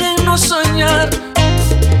déjenos soñar.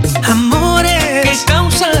 Amores que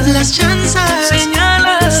causan las chanzas,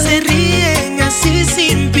 señalas, se ríen así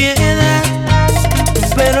sin piedad.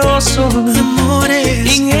 Pero son amores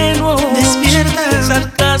ingenuos, despierta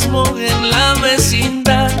sarcasmo en la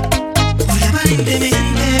vecindad.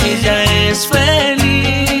 Aparentemente ella es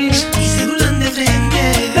feliz y se burlan de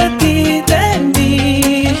frente de ti, de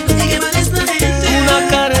mí. ¿Y qué mal es la gente? Una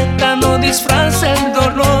careta no disfraza el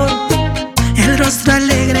dolor, el rostro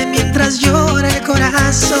alegre mientras llora el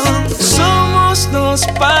corazón. Somos dos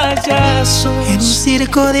payasos en un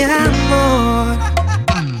circo de amor.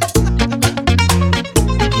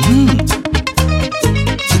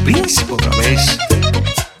 Príncipe otra vez.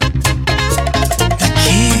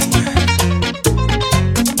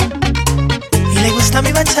 Y le gusta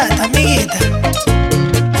mi bachata, amiguita.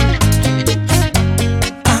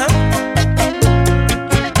 Ajá.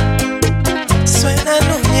 Suena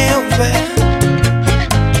Núñez, hombre.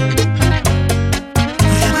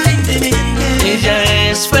 Aparentemente ella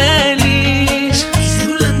es feliz y se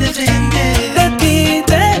burlan de frente de ti,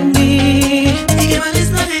 de mí. ¿Y qué mal es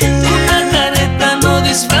la gente? Una careta no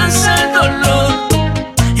disfraza el dolor,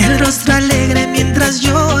 el rostro alegre mientras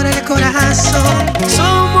llora el corazón.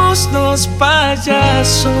 Somos dos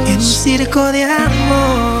payasos en un circo de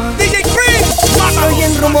amor. DJ Cream,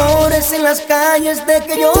 oyen rumores en las calles de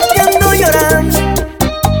que yo te ando llorando.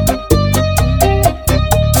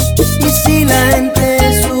 Y si la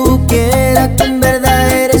gente supiera que en verdad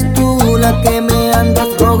eres tú la que me andas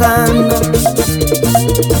rogando,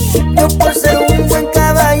 yo por ser un buen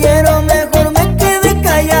caballero mejor me quedé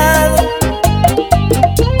callado.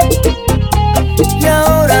 Y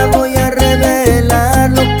ahora voy a revelar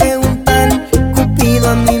lo que un tal Cupido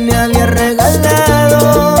a mí me había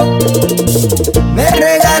regalado. Me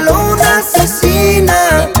regaló una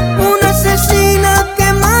asesina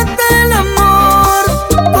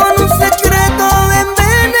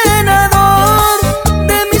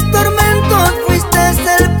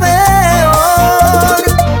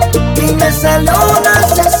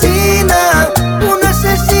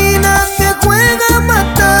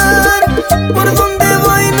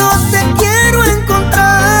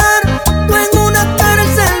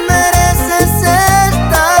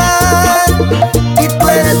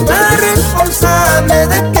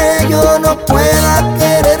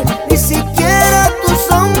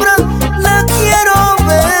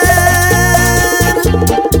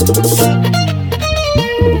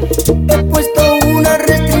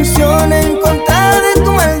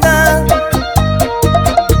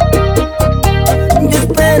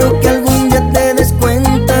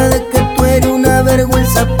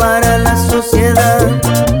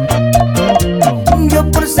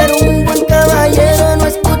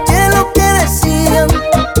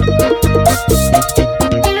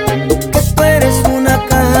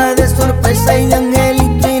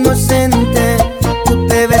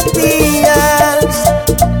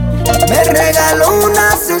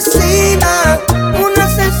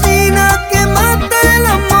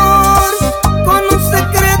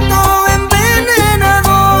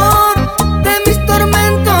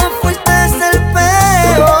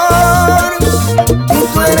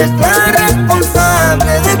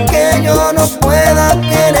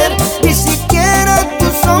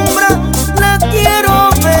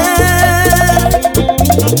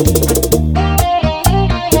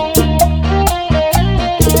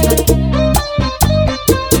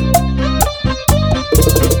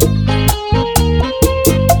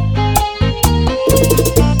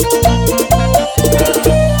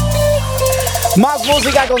Más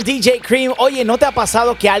música con DJ Cream. Oye, ¿no te ha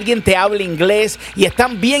pasado que alguien te hable inglés y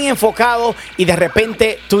están bien enfocados y de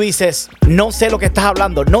repente tú dices, no sé lo que estás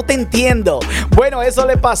hablando, no te entiendo? Bueno, eso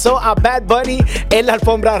le pasó a Bad Bunny en la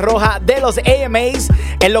alfombra roja de los AMAs.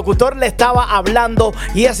 El locutor le estaba hablando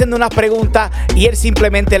y haciendo unas preguntas y él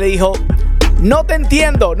simplemente le dijo, no te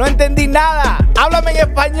entiendo, no entendí nada, háblame en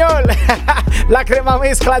español. La crema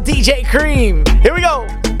mezcla DJ Cream. Here we go.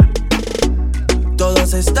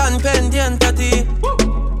 Todos están pendientes a ti,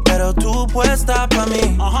 pero tú puesta pa'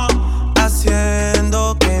 mí,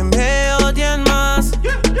 haciendo que me odien más,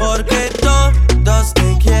 porque todos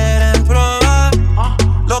te quieren probar.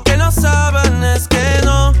 Lo que no saben es que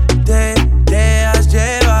no te dejas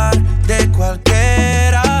llevar de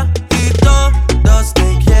cualquiera, y todos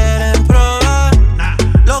te quieren probar.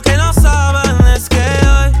 Lo que no saben es que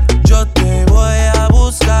hoy yo te voy a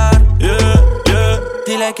buscar.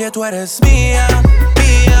 Dile que tú eres mía,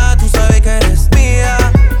 mía, tú sabes que eres mía,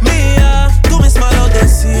 mía. Tú misma lo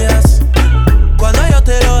decías cuando yo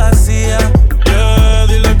te lo hacía.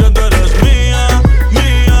 Dile que tú eres mía,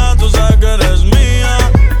 mía, tú sabes que eres mía,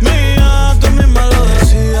 mía. Tú misma lo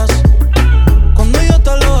decías cuando yo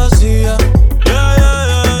te lo hacía.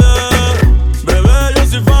 Bebé, yo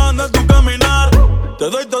soy fan de tu caminar. Te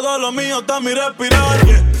doy todo lo mío hasta mi respirar.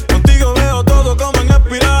 Contigo veo todo como en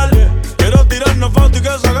espiral. Quiero tirarnos fotos y que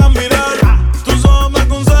se hagan mirar. Tus ojos me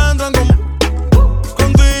concentran como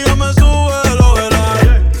contigo me sube el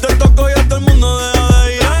overall. Te toco y hasta el mundo deja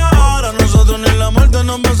de llegar. A nosotros ni la muerte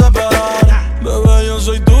nos va a separar. Bebé, yo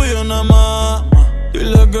soy tuyo nada más.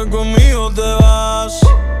 Dile que conmigo te vas.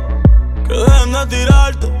 Que dejen de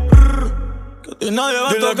tirarte, que a ti nadie va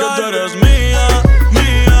a tocar. Dile que tú eres mía,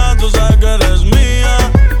 mía. Tú sabes que eres mía,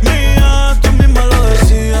 mía. Tú misma lo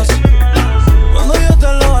decías cuando yo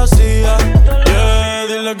te lo hacía.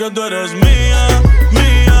 Dile que tú eres mía,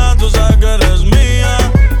 mía. Tú sabes que eres mía,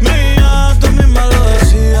 mía. Tú misma lo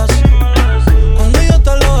decías cuando yo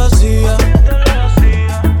te lo hacía.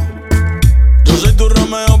 Yo soy tu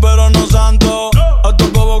Romeo pero no santo. A tu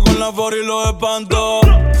bobo con la for y los espanto.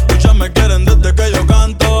 Muchas me quieren desde que yo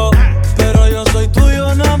canto, pero yo soy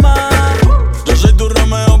tuyo nada más. Yo soy tu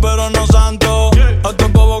Romeo pero no santo. A tu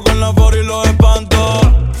bobo con la for y los espanto.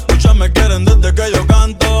 Muchas me quieren desde que yo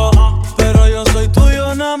canto, pero yo soy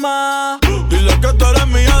tuyo nada más. Dile que tú eres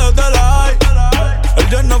mía desde la high. El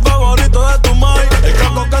yerno favorito de tu mai. El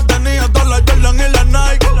caco que tenía todas las Jordan y las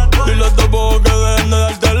Nike. Dile a tu bobo que dejen de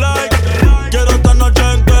darte like. Quiero esta noche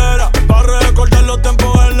entera para recordar los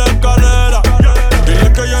tiempos en la escalera.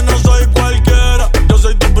 Dile que yo no soy cualquiera. Yo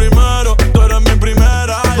soy tu primero, tú eres mi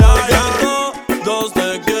primera. Todos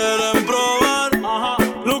te quieren probar.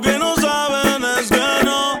 Lo que no saben es que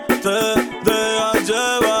no te dejas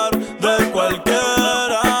llevar de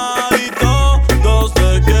cualquiera. Y todos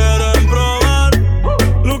te quieren probar.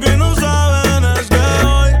 Lo que no saben es que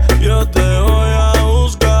hoy yo te voy a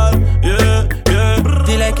buscar.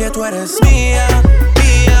 Dile que tú eres mía,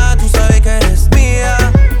 mía. Tú sabes que eres mía,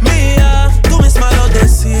 mía. Tú misma lo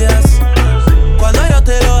decías cuando yo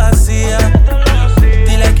te lo hacía.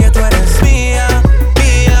 Dile que tú eres mía,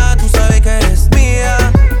 mía. Tú sabes que eres mía,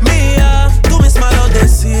 mía. Tú misma lo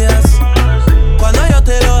decías cuando yo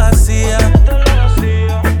te lo hacía.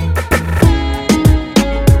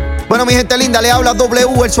 Bueno, mi gente linda, le habla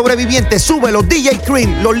W, el sobreviviente. Súbelo, DJ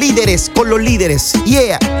Cream, los líderes con los líderes.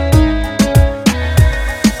 Yeah.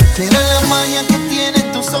 Será la magia que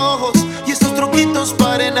tienen tus ojos y estos truquitos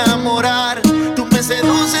para enamorar. Tú me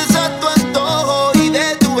seduces a tu antojo y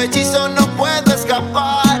de tu hechizo no puedo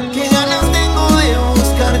escapar. Qué ganas tengo de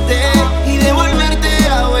buscarte y de volverte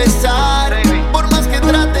a besar. Por más que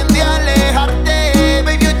traten de alejarte,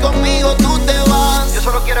 baby, hoy conmigo tú te vas. Yo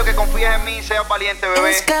solo quiero que confíes en mí y seas valiente,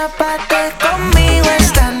 bebé. Escápate conmigo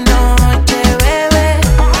esta noche, bebé.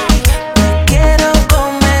 Te quiero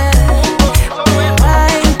comer, te va a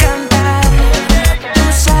encantar. Tú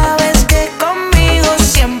sabes que conmigo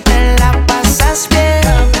siempre la pasas bien.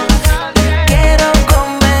 Te quiero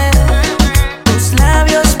comer, tus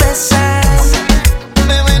labios besar.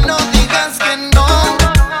 Bebé, no digas que no,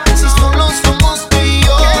 si solo somos tú y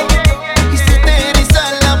yo. Y se te eriza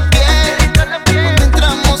la piel cuando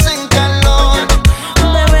entramos en calor.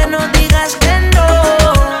 Bebé, no digas que no,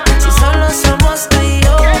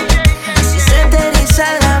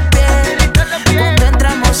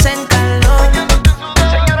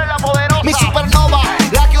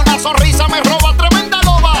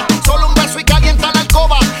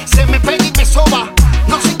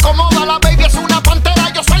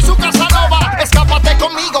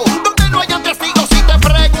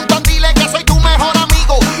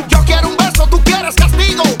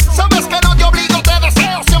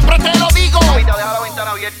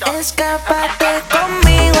 Escápate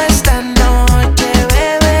conmigo esta noche,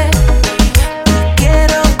 bebé. Te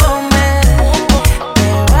quiero comer,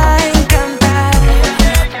 te va a encantar.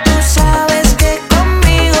 Tú sabes que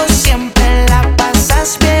conmigo siempre la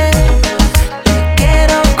pasas bien. Te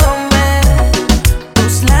quiero comer,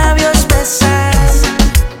 tus labios besar.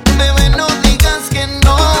 Bebé, no digas que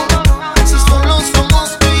no, si solo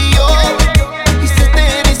somos tú y yo. Y se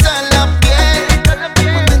te eriza la piel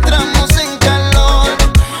cuando entramos en calor.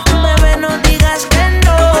 Bebé, no digas que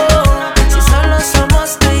no, si solo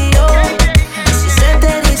somos tú y yo. Si se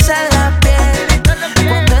te eriza la piel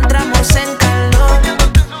cuando entramos en calor.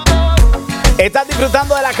 Estás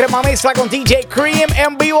disfrutando de la crema mezcla con DJ Cream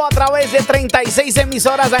en vivo a través de 36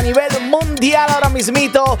 emisoras a nivel mundial ahora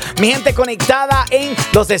mismito. Mi gente conectada en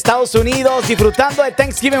los Estados Unidos, disfrutando de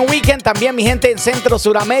Thanksgiving Weekend. También mi gente en Centro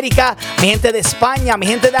Suramérica, mi gente de España, mi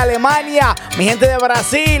gente de Alemania, mi gente de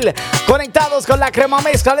Brasil. Conectados con la crema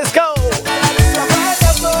mezcla. Let's go.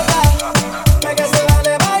 Pégase,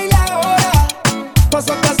 dale, baila ahora.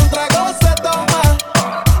 Paso a casa, un trago se toma.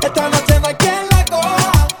 Esta noche no hay quien la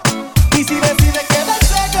coja. Y si decide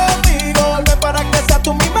quedarse conmigo, ven para casa,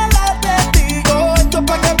 tú misma la testigo. Esto es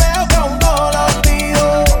pa' que veo que aún no lo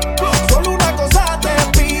olvido. Solo una cosa te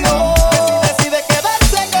pido. Si decide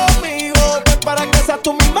quedarse conmigo, ven para casa,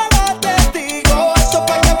 tú misma la testigo. Esto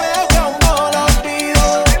es pa' que veo que aún no lo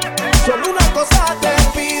olvido. Solo una cosa te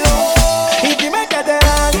pido. Y dime qué te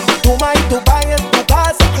dan, tu ma y tu pa en tu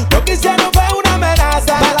casa. Yo quisiera ver una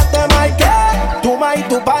amenaza. Párate, Mike, tu ma y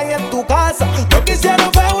tu pa en tu casa. Yo quisiera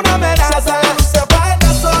ver una amenaza. Se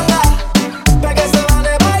apaga sola, pégase,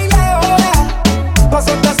 dale, baila ahora.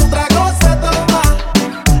 Paso que su trago se toma.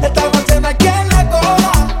 Esta noche no hay quien la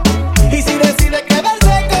coja. Y si decide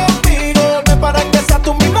quedarse conmigo, ven para que sea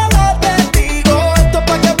tú misma la testigo. Esto es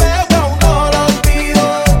pa' que veo que aún no lo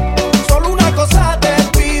olvido. Solo una cosa te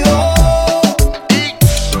pido.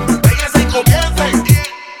 Pégase y comience,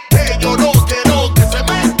 que yo no quiero que se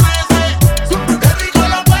me estrese. Qué rico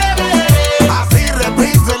lo mueve, así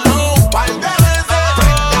repínselo un par de veces.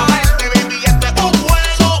 Francamente, baby, este es un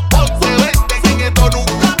juego. Ponce 20 que en esto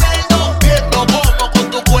nunca pierdo. Viendo cómo con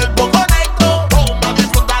tu cuerpo conecto. Toma,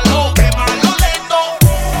 disfrútalo, quémalo lento.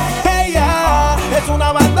 Ella es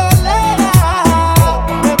una bandolera.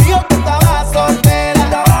 Me dijo que estaba soltera.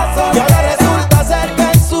 Y ahora resulta ser que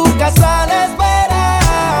en su casa la espera.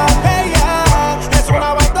 Ella es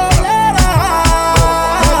una bandolera.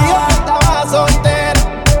 Me dijo que estaba soltera.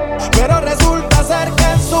 Pero resulta ser que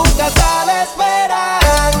en su casa la espera.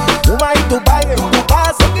 Tu ma y tu pa en tu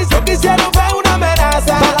casa. Yo quisiera ver una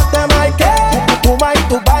amenaza. Párate, Mike. Tu ma y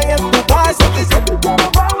tu pa en tu casa. Yo quisiera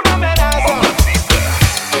ver una amenaza.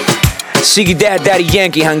 Siggy Daddy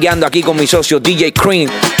Yankee jangueando aquí con mi socio DJ Cream.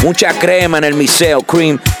 Mucha crema en el miseo,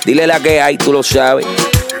 Cream. Dile la que hay, tú lo sabes.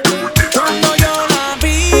 Cuando yo la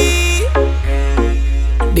vi,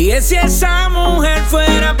 dije si esa mujer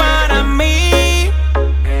fuera para mí.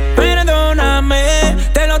 Perdóname,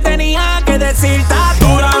 te lo tenía que decir. Está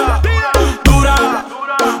dura, dura,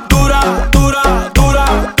 dura, dura, dura.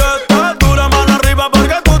 Que estás dura, mano arriba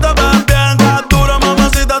porque tú te ves bien. Estás dura,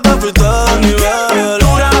 mamacita, te fuiste a nivel.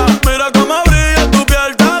 Dura, mira cómo brilla tu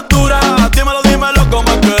piel. Estás dura, dímelo,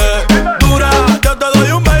 ¿cómo es que? Dura, yo te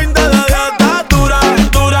doy un 20 de 10. Estás dura,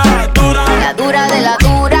 dura, dura. La dura de la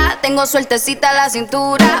dura, tengo sueltecita la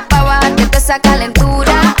cintura. Pa' bajarte toda esa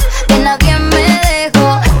calentura, que nadie me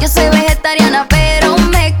dejó. Yo soy vegetariana pero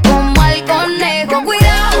me como al conejo.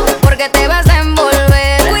 Cuidado, porque te vas a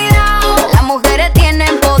envolver. Cuidado, las mujeres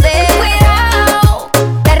tienen poder. Cuidado,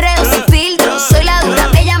 perreo sin filtro. Soy la dura,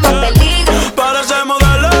 me llaman peligro. Para ese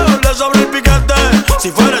modelo le sobra el piquete.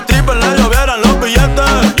 Si fuera stripper le llovieran los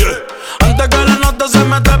billetes. Antes que la nota se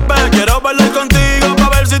me trepe, quiero bailar contigo pa'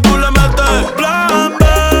 ver si tú le metes. Plan B,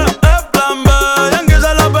 es plan B. Yankee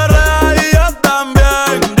se la perrea y yo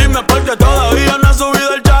también. Dime por qué todavía no has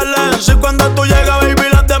subido el challenge. Si cuando tú llegas, baby,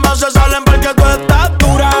 las demás se salen porque tú estás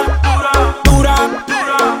dura, dura, dura,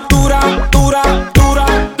 dura, dura, dura.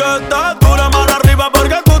 Que estás dura, mano arriba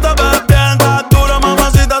porque tú te ves bien. Estás dura,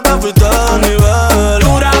 mamacita, te fuiste a nivel.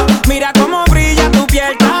 Dura, mira cómo brilla tu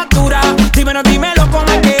piel. Está dura, dímelo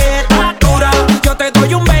cómo es que está dura. Yo te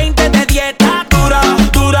doy un 20 de 10. Está dura,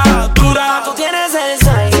 dura, dura. Tú tienes el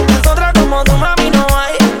size, otra como tu mami no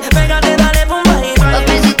hay. Pégate, dale, pum, bye, bye.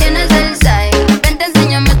 Papi, si tienes el size, vente,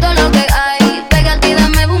 enséñame todo lo que hay. Pégate y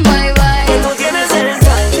dame boom, bye, bye. Tú tienes el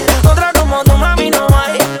size, otra como tu mami no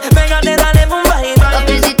hay. Pégate, dale, pum, bye, bye.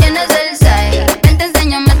 Papi, si tienes el size, vente,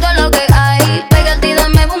 enséñame todo lo que hay. Pégate y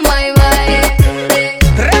dame boom, bye, bye.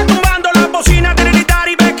 Retumbando las bocinas, Trinidad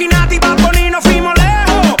y Becky, Nati, Bad Bunny, nos fuimos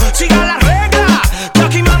lejos. Siga la regla, que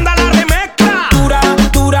aquí manda la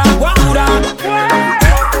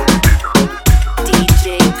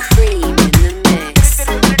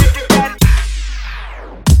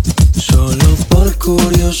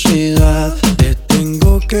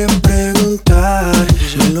preguntar.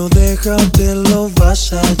 Si lo dejas te lo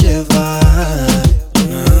vas a llevar.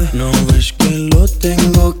 No ves que lo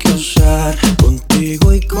tengo que usar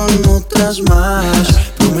contigo y con otras más.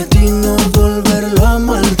 Prometí no volverlo a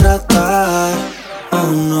maltratar.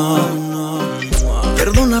 Oh no.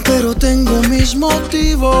 Perdona pero tengo mis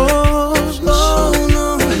motivos. No.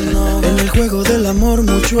 En el juego del amor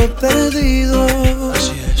mucho he perdido.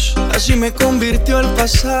 Así es. Así me convirtió el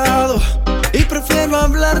pasado y prefiero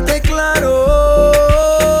hablarte claro.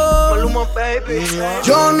 Maluma, baby.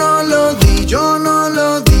 Yo no lo di, yo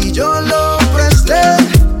lo presté.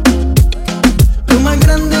 Lo más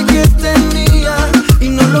grande que tenía y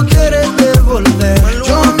no lo quieres devolver.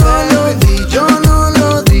 Yo no lo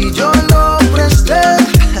di, yo lo presté.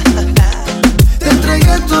 Te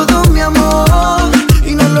entregué todo mi amor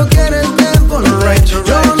y no lo quieres devolver. Yo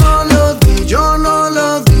no lo di,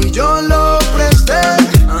 yo lo presté.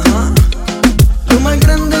 Lo más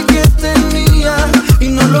grande que tenía y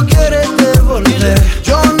no lo quieres devolver.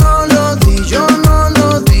 Yo no lo di, yo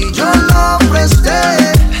lo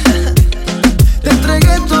presté. Te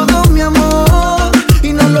entregué todo mi amor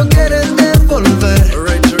y no lo quieres devolver.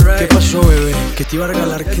 ¿Qué pasó, bebé? ¿Que te iba a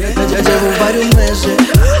regalar qué? Ya llevo varios meses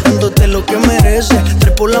dándote lo que mereces.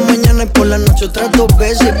 3 por la mañana y por la noche otras 2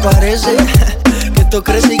 veces. Parece que esto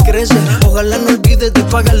crece y crece. Ojalá no olvides de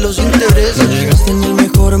pagar los intereses. Llegaste en el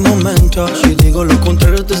mejor momento. Si digo lo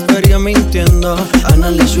contrario te estaría mintiendo.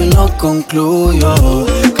 Analizo y lo concluyo.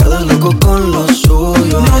 Cada loco con lo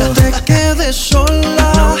suyo. No te quedes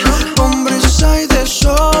sola. Hombres hay de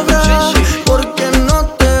sobra. Porque no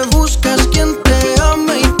te buscas quien te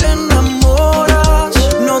ame y te enamoras.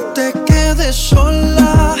 No te quedes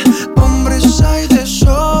sola. Hombres hay de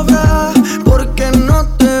sobra. Porque no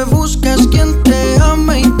te buscas quien te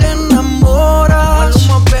ame y te enamoras.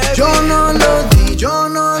 Yo no lo di, yo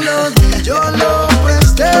lo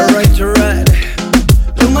presté.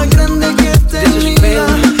 Lo más grande que tenía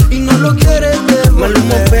y no lo quieres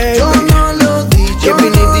devolver. Yo no lo di, yo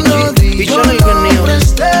lo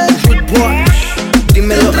presté.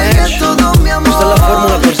 Dímelo, Ash. Todo mi amor. Esta es la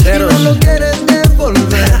fórmula, parceros. Y no lo quieres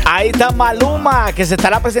devolver. Ahí está Maluma, que se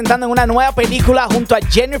estará presentando en una nueva película junto a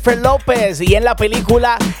Jennifer López. Y en la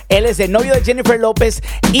película, él es el novio de Jennifer López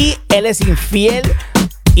y él es infiel.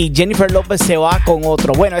 Y Jennifer López se va con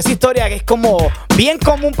otro. Bueno, esa historia es como bien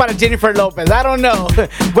común para Jennifer López. I don't know.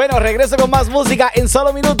 Bueno, regreso con más música en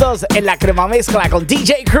solo minutos en La Crema Mezcla con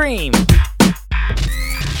DJ Cream.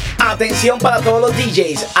 Atención para todos los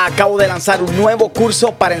DJs, acabo de lanzar un nuevo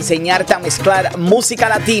curso para enseñarte a mezclar música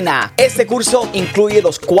latina. Este curso incluye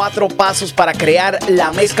los 4 pasos para crear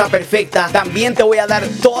la mezcla perfecta. También te voy a dar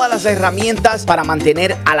todas las herramientas para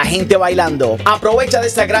mantener a la gente bailando. Aprovecha de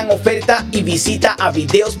esta gran oferta y visita a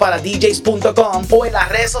videosparadjs.com o en las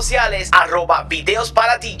redes sociales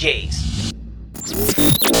 @videosparadjs.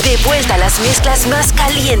 De vuelta a las mezclas más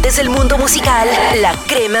calientes del mundo musical, La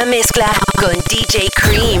Crema Mezcla con DJ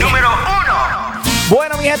Cream. Número 1.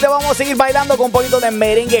 Bueno, mi gente, vamos a seguir bailando con un poquito de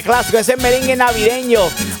merengue clásico, ese merengue navideño,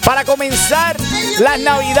 para comenzar las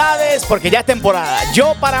navidades, porque ya es temporada.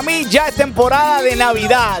 Para mí, ya es temporada de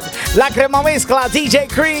Navidad. La Crema Mezcla, DJ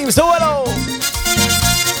Cream, súbelo.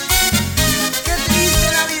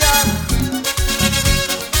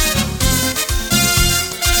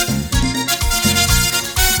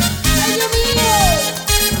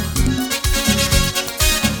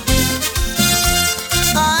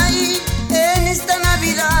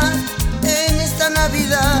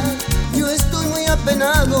 Yo estoy muy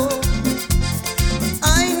apenado.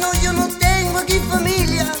 Ay, no, yo no tengo aquí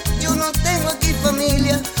familia,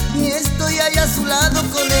 ni estoy ahí a su lado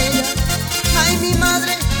con ella. Ay, mi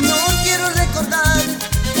madre, no quiero recordar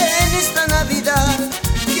que en esta Navidad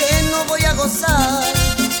que no voy a gozar.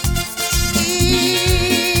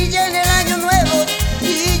 Y ya en el año nuevo,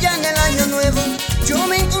 yo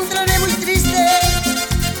me encontraré muy triste.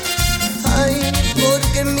 Ay,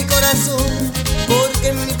 porque en mi corazón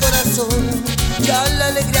ya la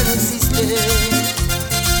alegría no existe.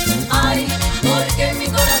 Ay, porque en mi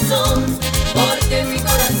corazón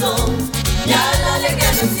ya la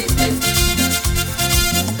alegría no existe.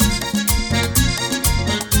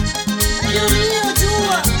 Ay, Dios mío,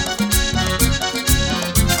 Chua.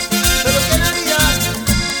 Pero qué Navidad.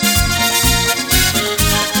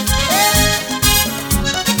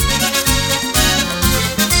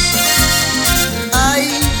 Ay,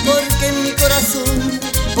 porque en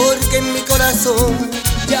mi corazón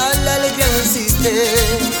ya la alegría no existe.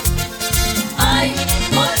 Ay,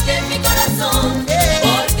 porque en mi corazón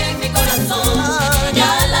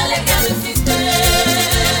ya la alegría no existe.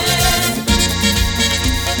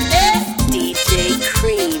 DJ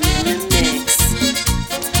Cream in the mix.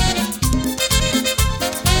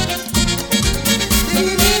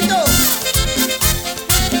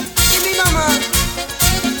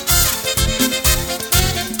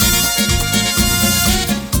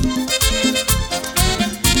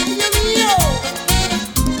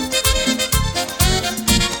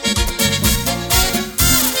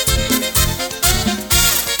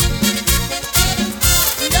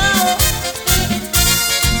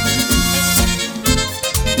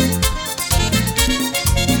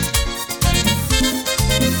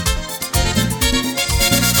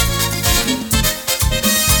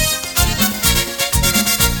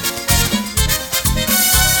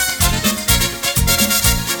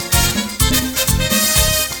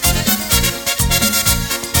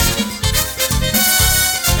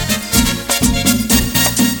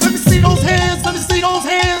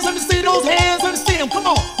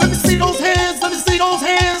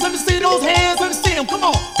 Come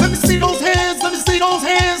on, let me see those hands, let me see those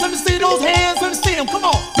hands, let me see those hands, let me see them. Come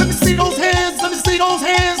on, let me see those hands, let me see those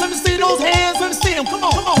hands, let me see those hands, let me see them. Come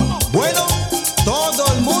on, come on. Bueno, todo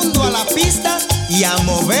el mundo a la pista y a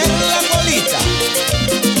mover la colita.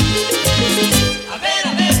 A ver,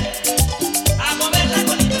 a mover la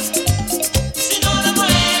colita. Si no la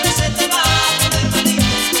mueves se te va a poner malita.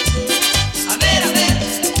 A ver,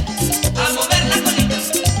 a mover la colita.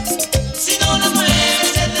 Si no la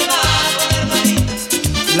mueves se te va a poner malita.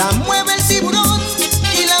 La mueve el tiburón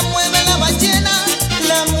y la mueve la ballena,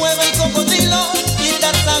 la mueve el cocodrilo y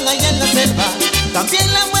Tarzán allá en la selva.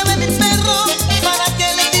 También la mueve mi perro para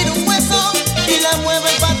que le tire un hueso y la mueve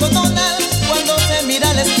el pato Donald cuando se mira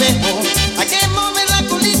al espejo. Hay que mover la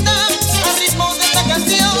colita al ritmo de esta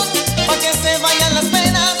canción para que se vayan las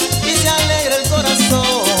penas y se alegre el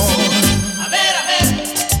corazón. A ver,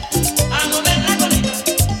 a mover la colita.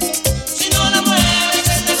 Si no la mueves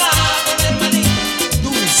se te va a poner malita.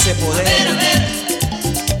 Dulce poder. A ver,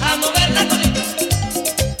 a mover la colita.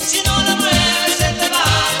 Si no la mueves se te va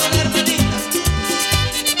a poner malita.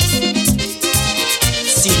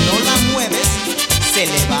 Si no la mueves, se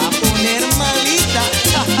le va a poner malita.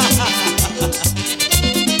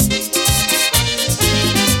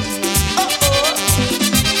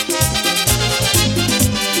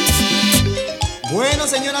 Bueno,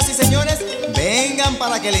 señoras y señores, vengan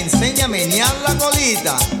para que le enseñe a menear la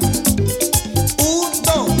colita. 1,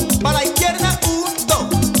 2, para la izquierda, 1,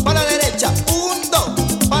 2, para la derecha, 1,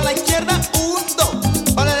 2, para la izquierda, 1,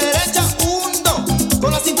 2, para la derecha, 1, 2,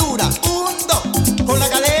 con la cintura, 1, 2, con la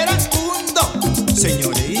cadera, 1, 2.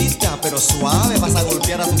 Señorita, pero suave, vas a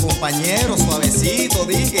golpear a tu compañero, suavecito,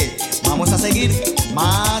 dije. Vamos a seguir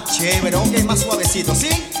más chévere, ok, más suavecito, ¿sí?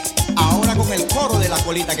 Ahora con el coro de la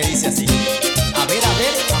colita que dice así. A ver,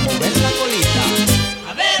 a mover la colita.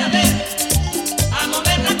 A ver, a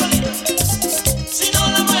mover la colita. Si no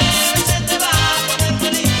la mueves se te va a poner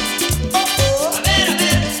malita. A ver,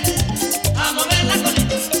 a mover la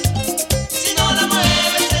colita. Si no la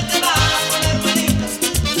mueves se te va a poner malita.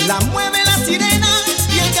 La mueve la sirena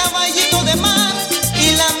y el caballito de mar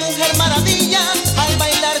y la mujer maravilla al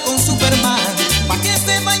bailar con Superman. Pa' que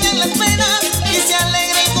se vayan las penas y se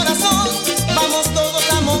alegre el corazón. Vamos todos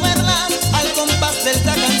a moverla al compás de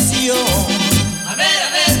esta canción. A ver,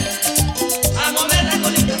 a mover la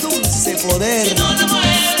colita. Dulce poder. Si no la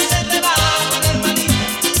mueves se te va a poner malita.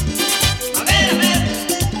 A ver,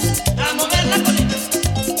 a mover la colita.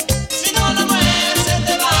 Si no la mueves se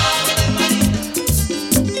te va a poner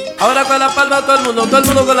malita. Ahora con la palma todo el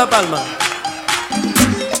mundo con la palma.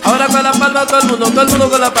 Ahora con la palma todo el mundo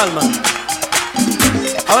con la palma.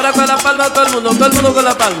 Ahora con la palma todo el mundo con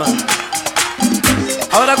la palma.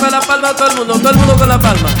 Ahora con la palma todo el mundo con la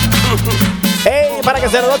palma. Hey, para que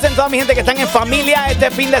se lo gocen toda mi gente que están en familia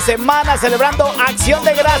este fin de semana celebrando Acción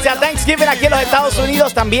de Gracias, Thanksgiving aquí en los Estados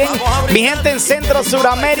Unidos también. Mi gente en Centro,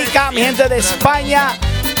 Suramérica, mi gente de España,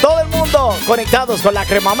 todo el mundo conectados con la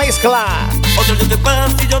crema mezcla. Otro día que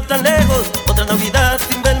pasa y yo tan lejos, otra Navidad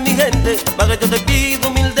sin ver mi gente. Padre, yo te pido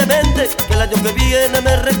humildemente que el año que viene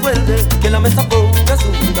me recuerde, que la mesa ponga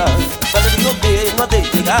su lugar. Padre, digo que no ha de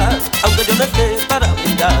llegar, aunque yo no esté para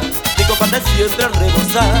brindar. Mi copa de siempre al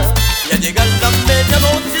rebosar. Y al llegar la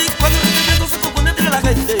medianoche, cuando el recuerdo se compone entre la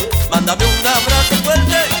gente, mándame un abrazo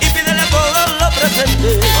fuerte y pídele a todos lo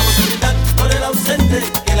presente. Vamos a brindar por el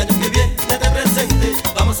ausente, que el año que viene te presente.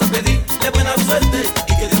 Vamos a pedirle buena suerte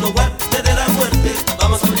y que Dios nos guarde de la muerte.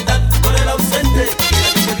 Vamos a brindar por el ausente, que el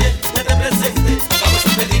año que viene te presente. Vamos a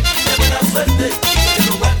pedirle buena suerte y que Dios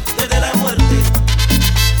nos guarde de la muerte.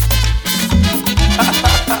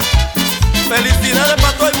 Felicidades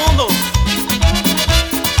para todo el mundo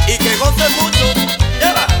y que gocen mucho.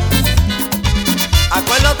 Lleva.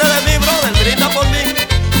 Acuérdate de mí, brother, brinda por mí.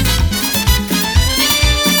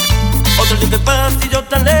 Otro día que pasa y yo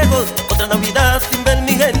tan lejos, otra Navidad sin ver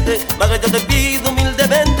mi gente. Madre, yo te pido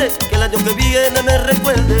humildemente que el año que viene me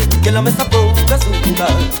recuerde, que la mesa ponga su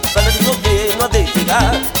lugar. Padre, digo que no ha de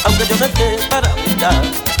llegar, aunque yo no esté para brindar.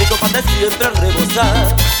 Mi copa de siempre al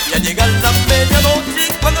rebosar. Y al llegar la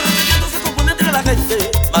medianoche, cuando el recuerdo se compone entre la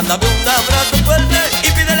gente, mándame un abrazo fuerte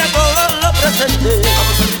y pídele a todos lo presente.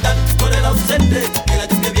 Vamos a brindar por el ausente, que el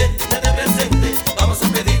año que viene te presente. Vamos a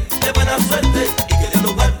pedirle buena suerte y que Dios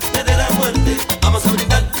nos guarde de la muerte. Vamos a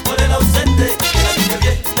brindar por el ausente, que el año que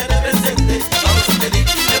viene te presente. Vamos a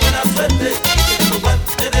pedirle buena suerte y que Dios nos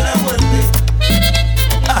guarde de la muerte.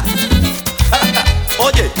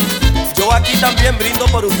 Oye, yo aquí también brindo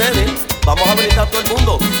por ustedes. Vamos a brindar todo el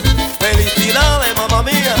mundo. Felicidades, mamá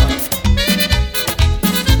mía.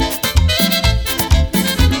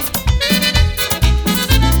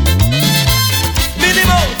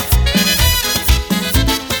 Mínimo.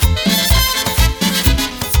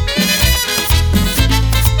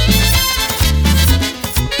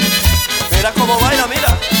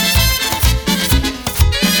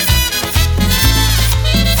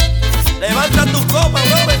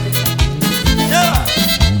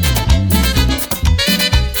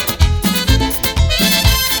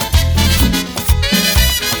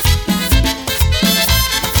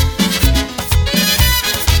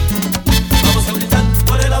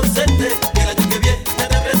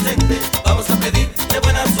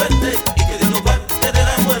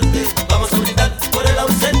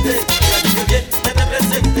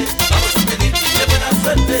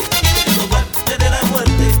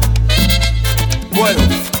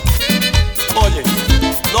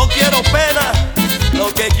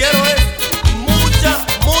 quiero es mucha,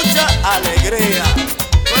 mucha alegría.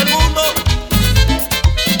 Todo el mundo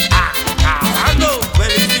acabando.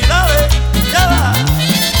 Felicidades. Ya va.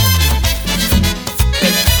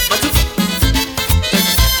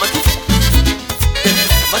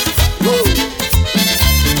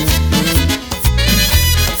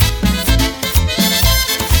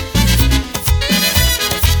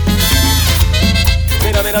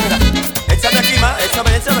 Mira, échame aquí más,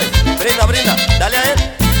 échame. Brinda, dale a él,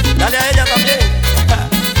 dale a ella también.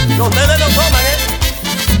 Los nenes no toman,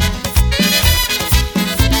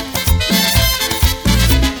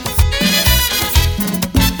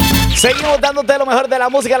 Seguimos dándote lo mejor de la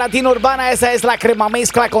música latina urbana. Esa es la crema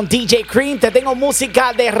mezcla con DJ Cream. Te tengo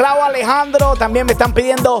música de Rauw Alejandro. También me están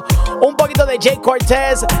pidiendo un poquito de Jay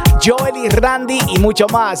Cortez, Joel y Randy y mucho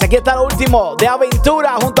más. Aquí está lo último de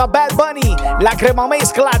Aventura junto a Bad Bunny. La crema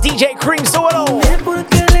mezcla, DJ Cream, súbelo. ¿Por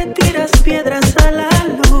qué le tiras piedras a la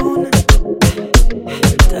luna?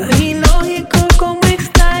 Tan ilógico como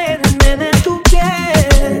extraerme de tu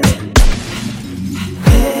piel.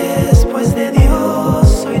 Después de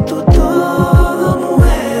Dios, soy tu todo,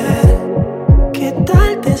 mujer. ¿Qué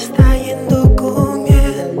tal te está yendo con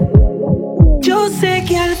él? Yo sé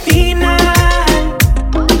que al final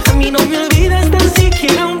a mí no me olvidas tan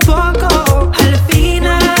siquiera un poco. Al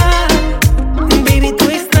final, baby, tú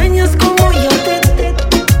extrañas como yo te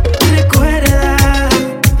recuerda.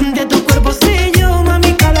 De tu cuerpo sé yo,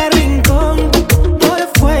 mami, cada rincón por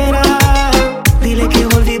fuera. Dile que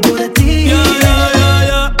volví por ti. Yo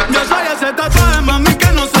soy ese tatuaje, mami,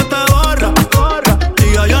 que no se te borra.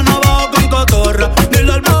 Y yo no bajo con cotorra.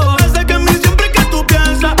 Dile al bobo ese que en mis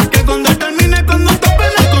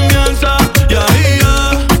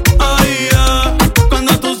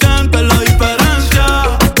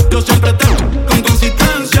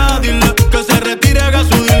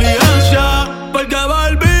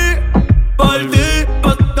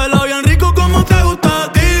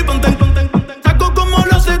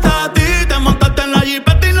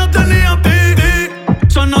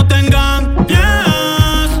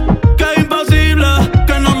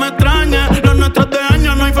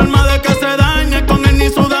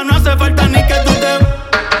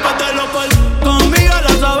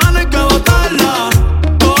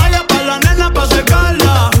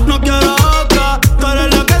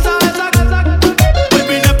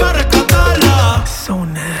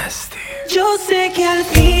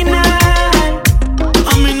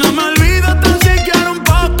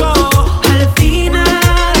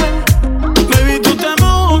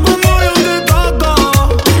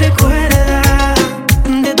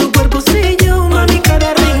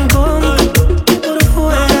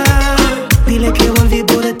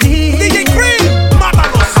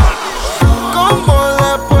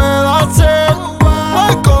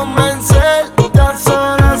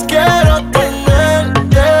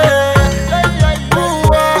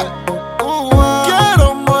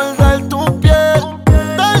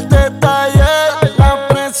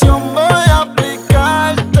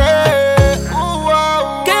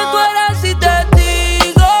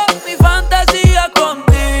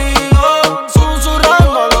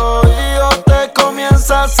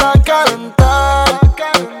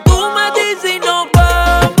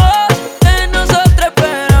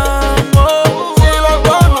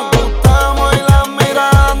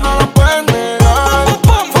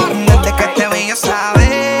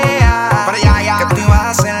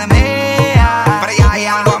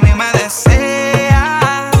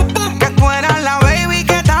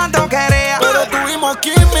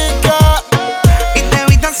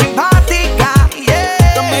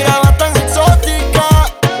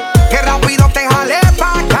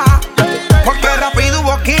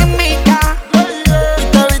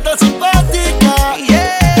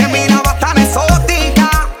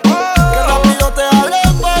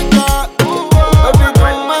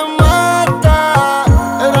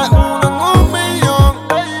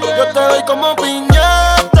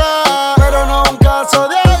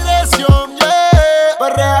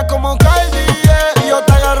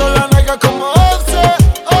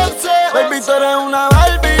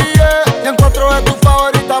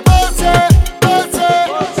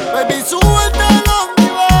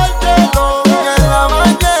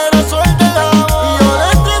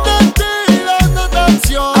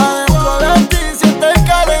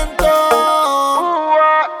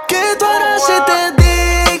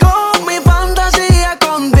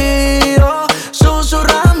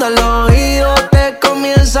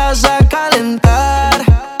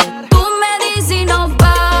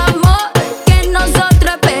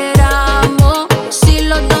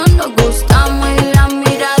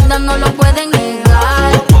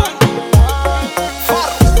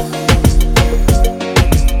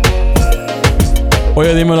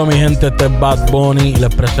Oye, dímelo mi gente, este es Bad Bunny y les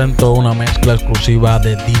presento una mezcla exclusiva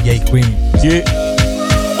de DJ Cream. Yeah.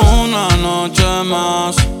 Una noche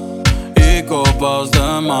más y copas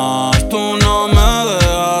de más. Tú no me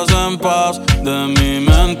dejas en paz, de mi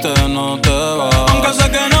mente no te vas. Aunque sé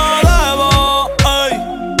que no debo, ey,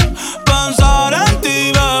 pensar en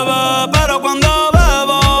ti, bebé, pero cuando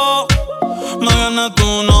bebo me viene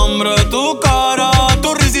tu nombre, tu cara,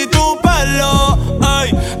 tu risa y tu pelo.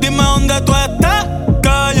 Ey, dime dónde tú estás,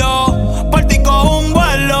 que yo partí con un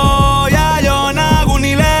vuelo. Ya yo nago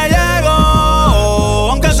ni le llego,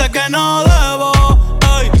 aunque sé que no debo,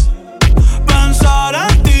 ey, pensar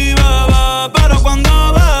en ti, bebé, pero cuando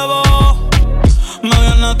bebo me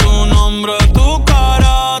viene tu nombre, tu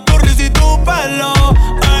cara, tu risa y tu pelo.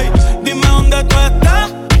 Ey, dime dónde tú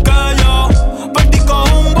estás, que yo partí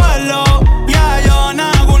con un vuelo. Ya yo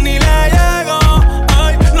nago ni le llego.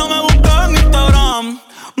 Ey, no me busques en Instagram,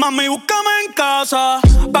 mami, búscame en casa,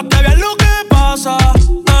 pa' que veas lo que pasa.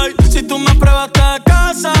 Ey, si tú me pruebas te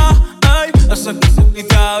casa, ey, ese que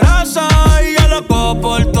te abraza. Y yo loco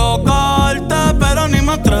por tocarte, pero ni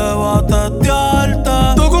me atrevo a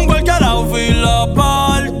testearte. Tú con cualquier outfit la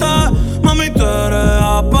parte, mami, tú eres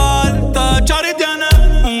aparte. Chari tiene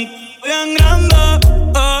un bien grande,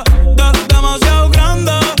 demasiado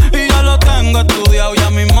grande, y yo lo tengo estudiado, ya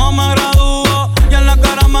mismo me graduó, y en la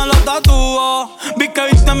cara me lo tatúo. Vi que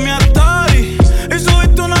viste mi story y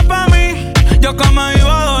subiste una pa' mí, yo que me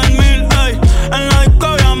iba a dormir, ey, en la disco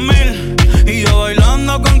había 1000, y yo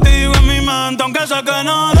bailando contigo en mi mente, aunque sé que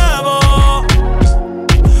no debo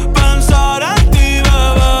pensar en ti,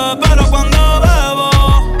 bebé, pero cuando bebo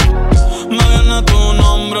me viene tu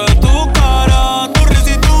nombre, tu cara, tu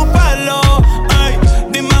risa y tu pelo. Ey,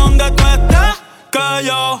 dime dónde tú estás, que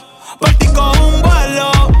yo partí con un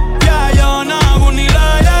vuelo. Ya yo nago ni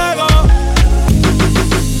le llego.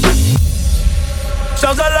 Se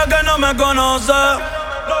hace la que no me conoce,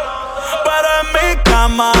 pero en mi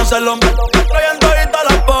cama se lo trae en todita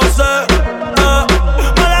las poses.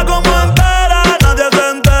 Me la como entera, nadie se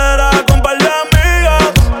entera, con par de amigas,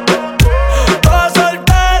 todas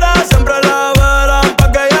solteras, siempre la verán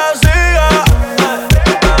pa' que ella siga.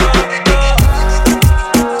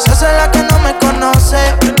 Se hace la que no me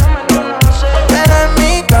conoce, pero en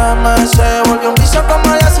mi cama se volvió un vicio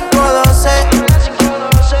como las 5:12.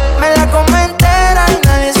 Me la como entera y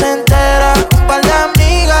nadie se entera, un par de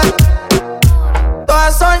amigas,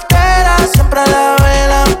 todas solteras, siempre la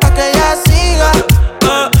velan pa' que ella siga.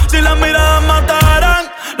 Si las miradas mataran,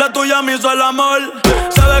 la tuya me hizo el amor.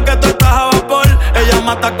 Sabe que tú estás a vapor, ella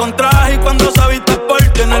mata con traje y cuando se viste por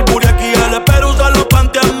tiene el booty aquí, el espero usa los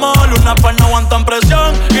pantiamol. Una par no aguantan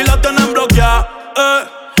presión y la tienen bloqueada.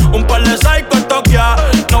 Un par de psycho en Tokia,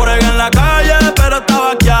 no bregué en la calle, pero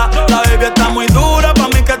estaba aquí. La baby está muy dura, pa'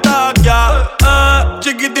 mí que está aquí.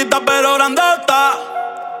 Chiquitita pero grandota,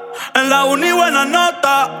 en la uni buena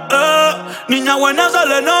nota. Niña buena se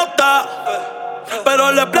le nota,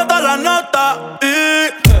 pero le explota la nota. Y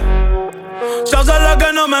se hace la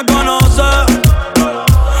que no me conoce,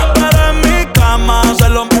 pero en mi cama se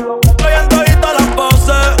lo trae en todita las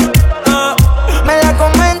poses. Me la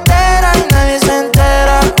como entera y nadie se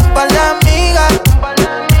entera, un par de amigas,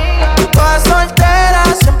 todas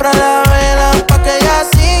solteras, siempre la velan pa' que ella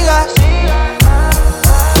siga.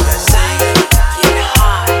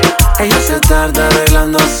 Ella se tarda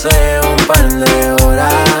arreglándose un par de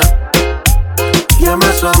horas. Llama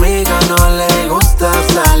a su amiga, no le gusta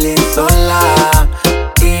salir sola.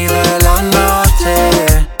 Y de la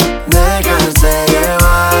noche dejarse llevar.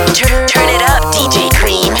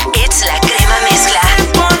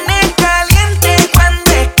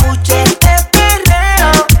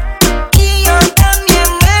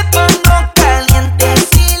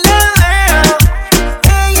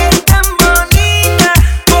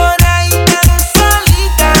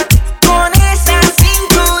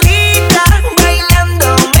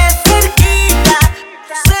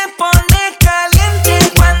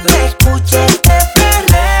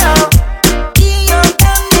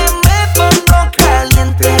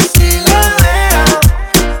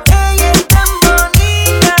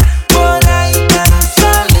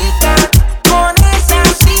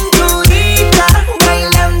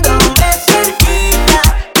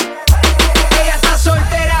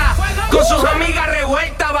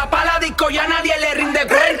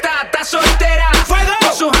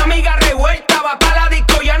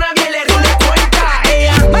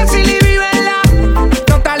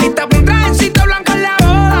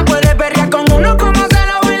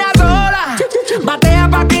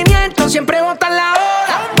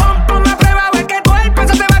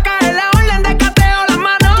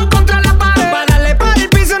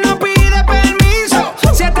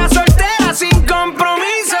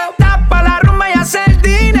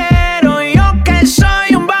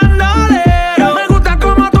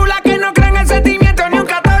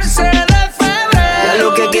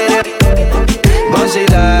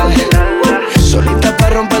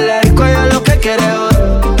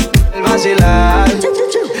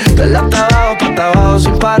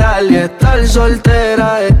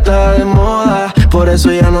 soltera está de moda, por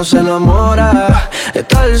eso ya no se enamora.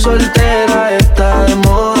 Estar soltera está de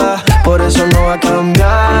moda, por eso no va a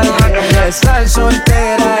cambiar. Estar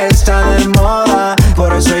soltera está de moda,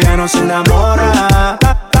 por eso ya no se enamora.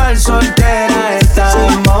 Estar soltera está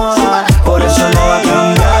de moda, por eso no va a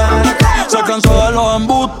cambiar. Se cansó de los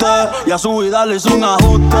embustes y a su vida le hizo un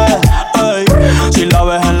ajuste. Ey. Si la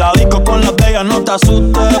ves en la disco con las de ella, no te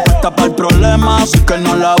asustes. Puesta para el problema, así que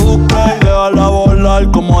no la busques. Y déjala volar,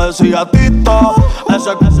 como decía Tito.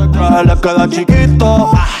 Ese traje le queda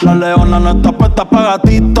chiquito. La leona no está puesta para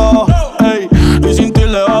gatito. Ey. Y sin ti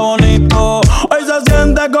le va bonito. Hoy se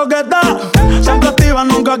siente coqueta, siempre activa,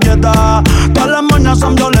 nunca quieta. Todas las moñas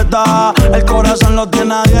son violetas, el corazón lo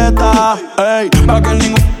tiene a dieta. Ey, pa' que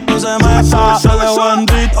ningún se meta. Se dejó en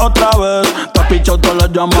beat otra vez. Te has pichado todas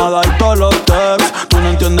las llamadas y todos los texts. Tú no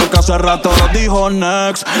entiendes que hace rato dijo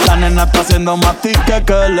next. La nena está haciendo más tique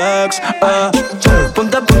que el ex.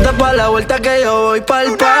 Ponte pa' la vuelta que yo voy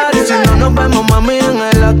pa'l party. Si no nos vemos, mami, en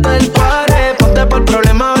el after party. Ponte pa'l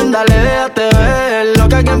problema, ven, dale, déjate ver. Lo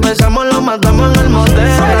que aquí empezamos lo matamos en el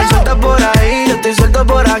motel. Suelta por ahí, yo estoy suelto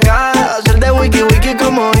por acá. Hacer de wiki wiki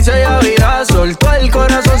como dice Yavira. Soltó el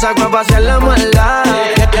corazón, sacó a pasear la maldad.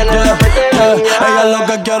 Ella es lo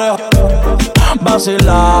que quiere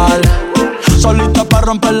vacilar. Solita para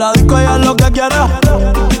romper la disco, ella es lo que quiere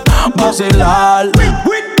vacilar.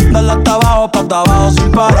 Dale hasta abajo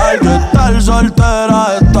sin parar. Que estar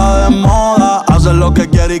soltera está de moda. Hacer lo que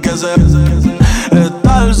quiere y que se.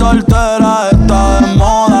 Estar soltera está de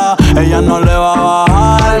moda. Ella no le va a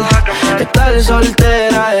bajar. Estar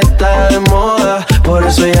soltera está de moda, por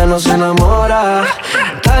eso ella no se enamora.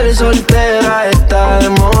 Estar soltera está de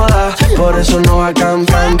moda, por eso no va a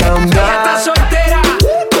cambiar. Ella está soltera,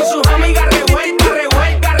 con sus amigas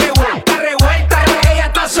revuelta. Ella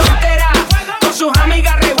está soltera, con sus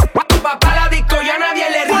amigas revuelta. Papá la disco ya nadie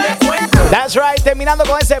le rinde cuenta. That's right, terminando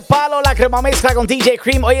con ese palo, la crema mezcla con DJ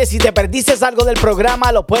Cream. Oye, si te perdiste algo del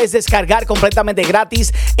programa, lo puedes descargar completamente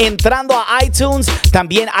gratis entrando a iTunes,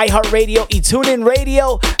 también iHeartRadio y TuneIn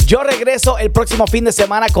Radio. Yo regreso el próximo fin de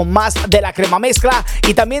semana con más de la crema mezcla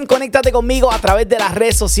y también conéctate conmigo a través de las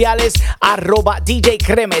redes sociales @DJ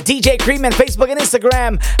Creme, DJ Cream en Facebook y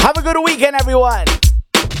Instagram. Have a good weekend, everyone.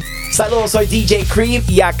 Saludos, soy DJ Cream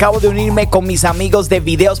y acabo de unirme con mis amigos de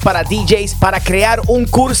Videos para DJs para crear un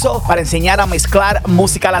curso para enseñar a mezclar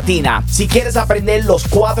música latina. Si quieres aprender los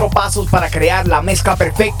 4 pasos para crear la mezcla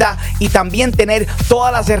perfecta y también tener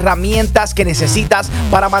todas las herramientas que necesitas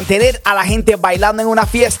para mantener a la gente bailando en una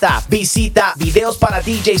fiesta, visita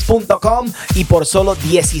videosparadjs.com y por solo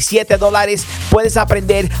 $17 puedes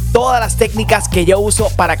aprender todas las técnicas que yo uso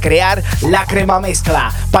para crear la crema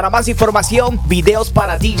mezcla. Para más información,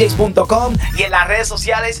 videosparadjs.com y en las redes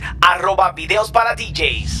sociales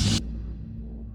 @videosparadjs.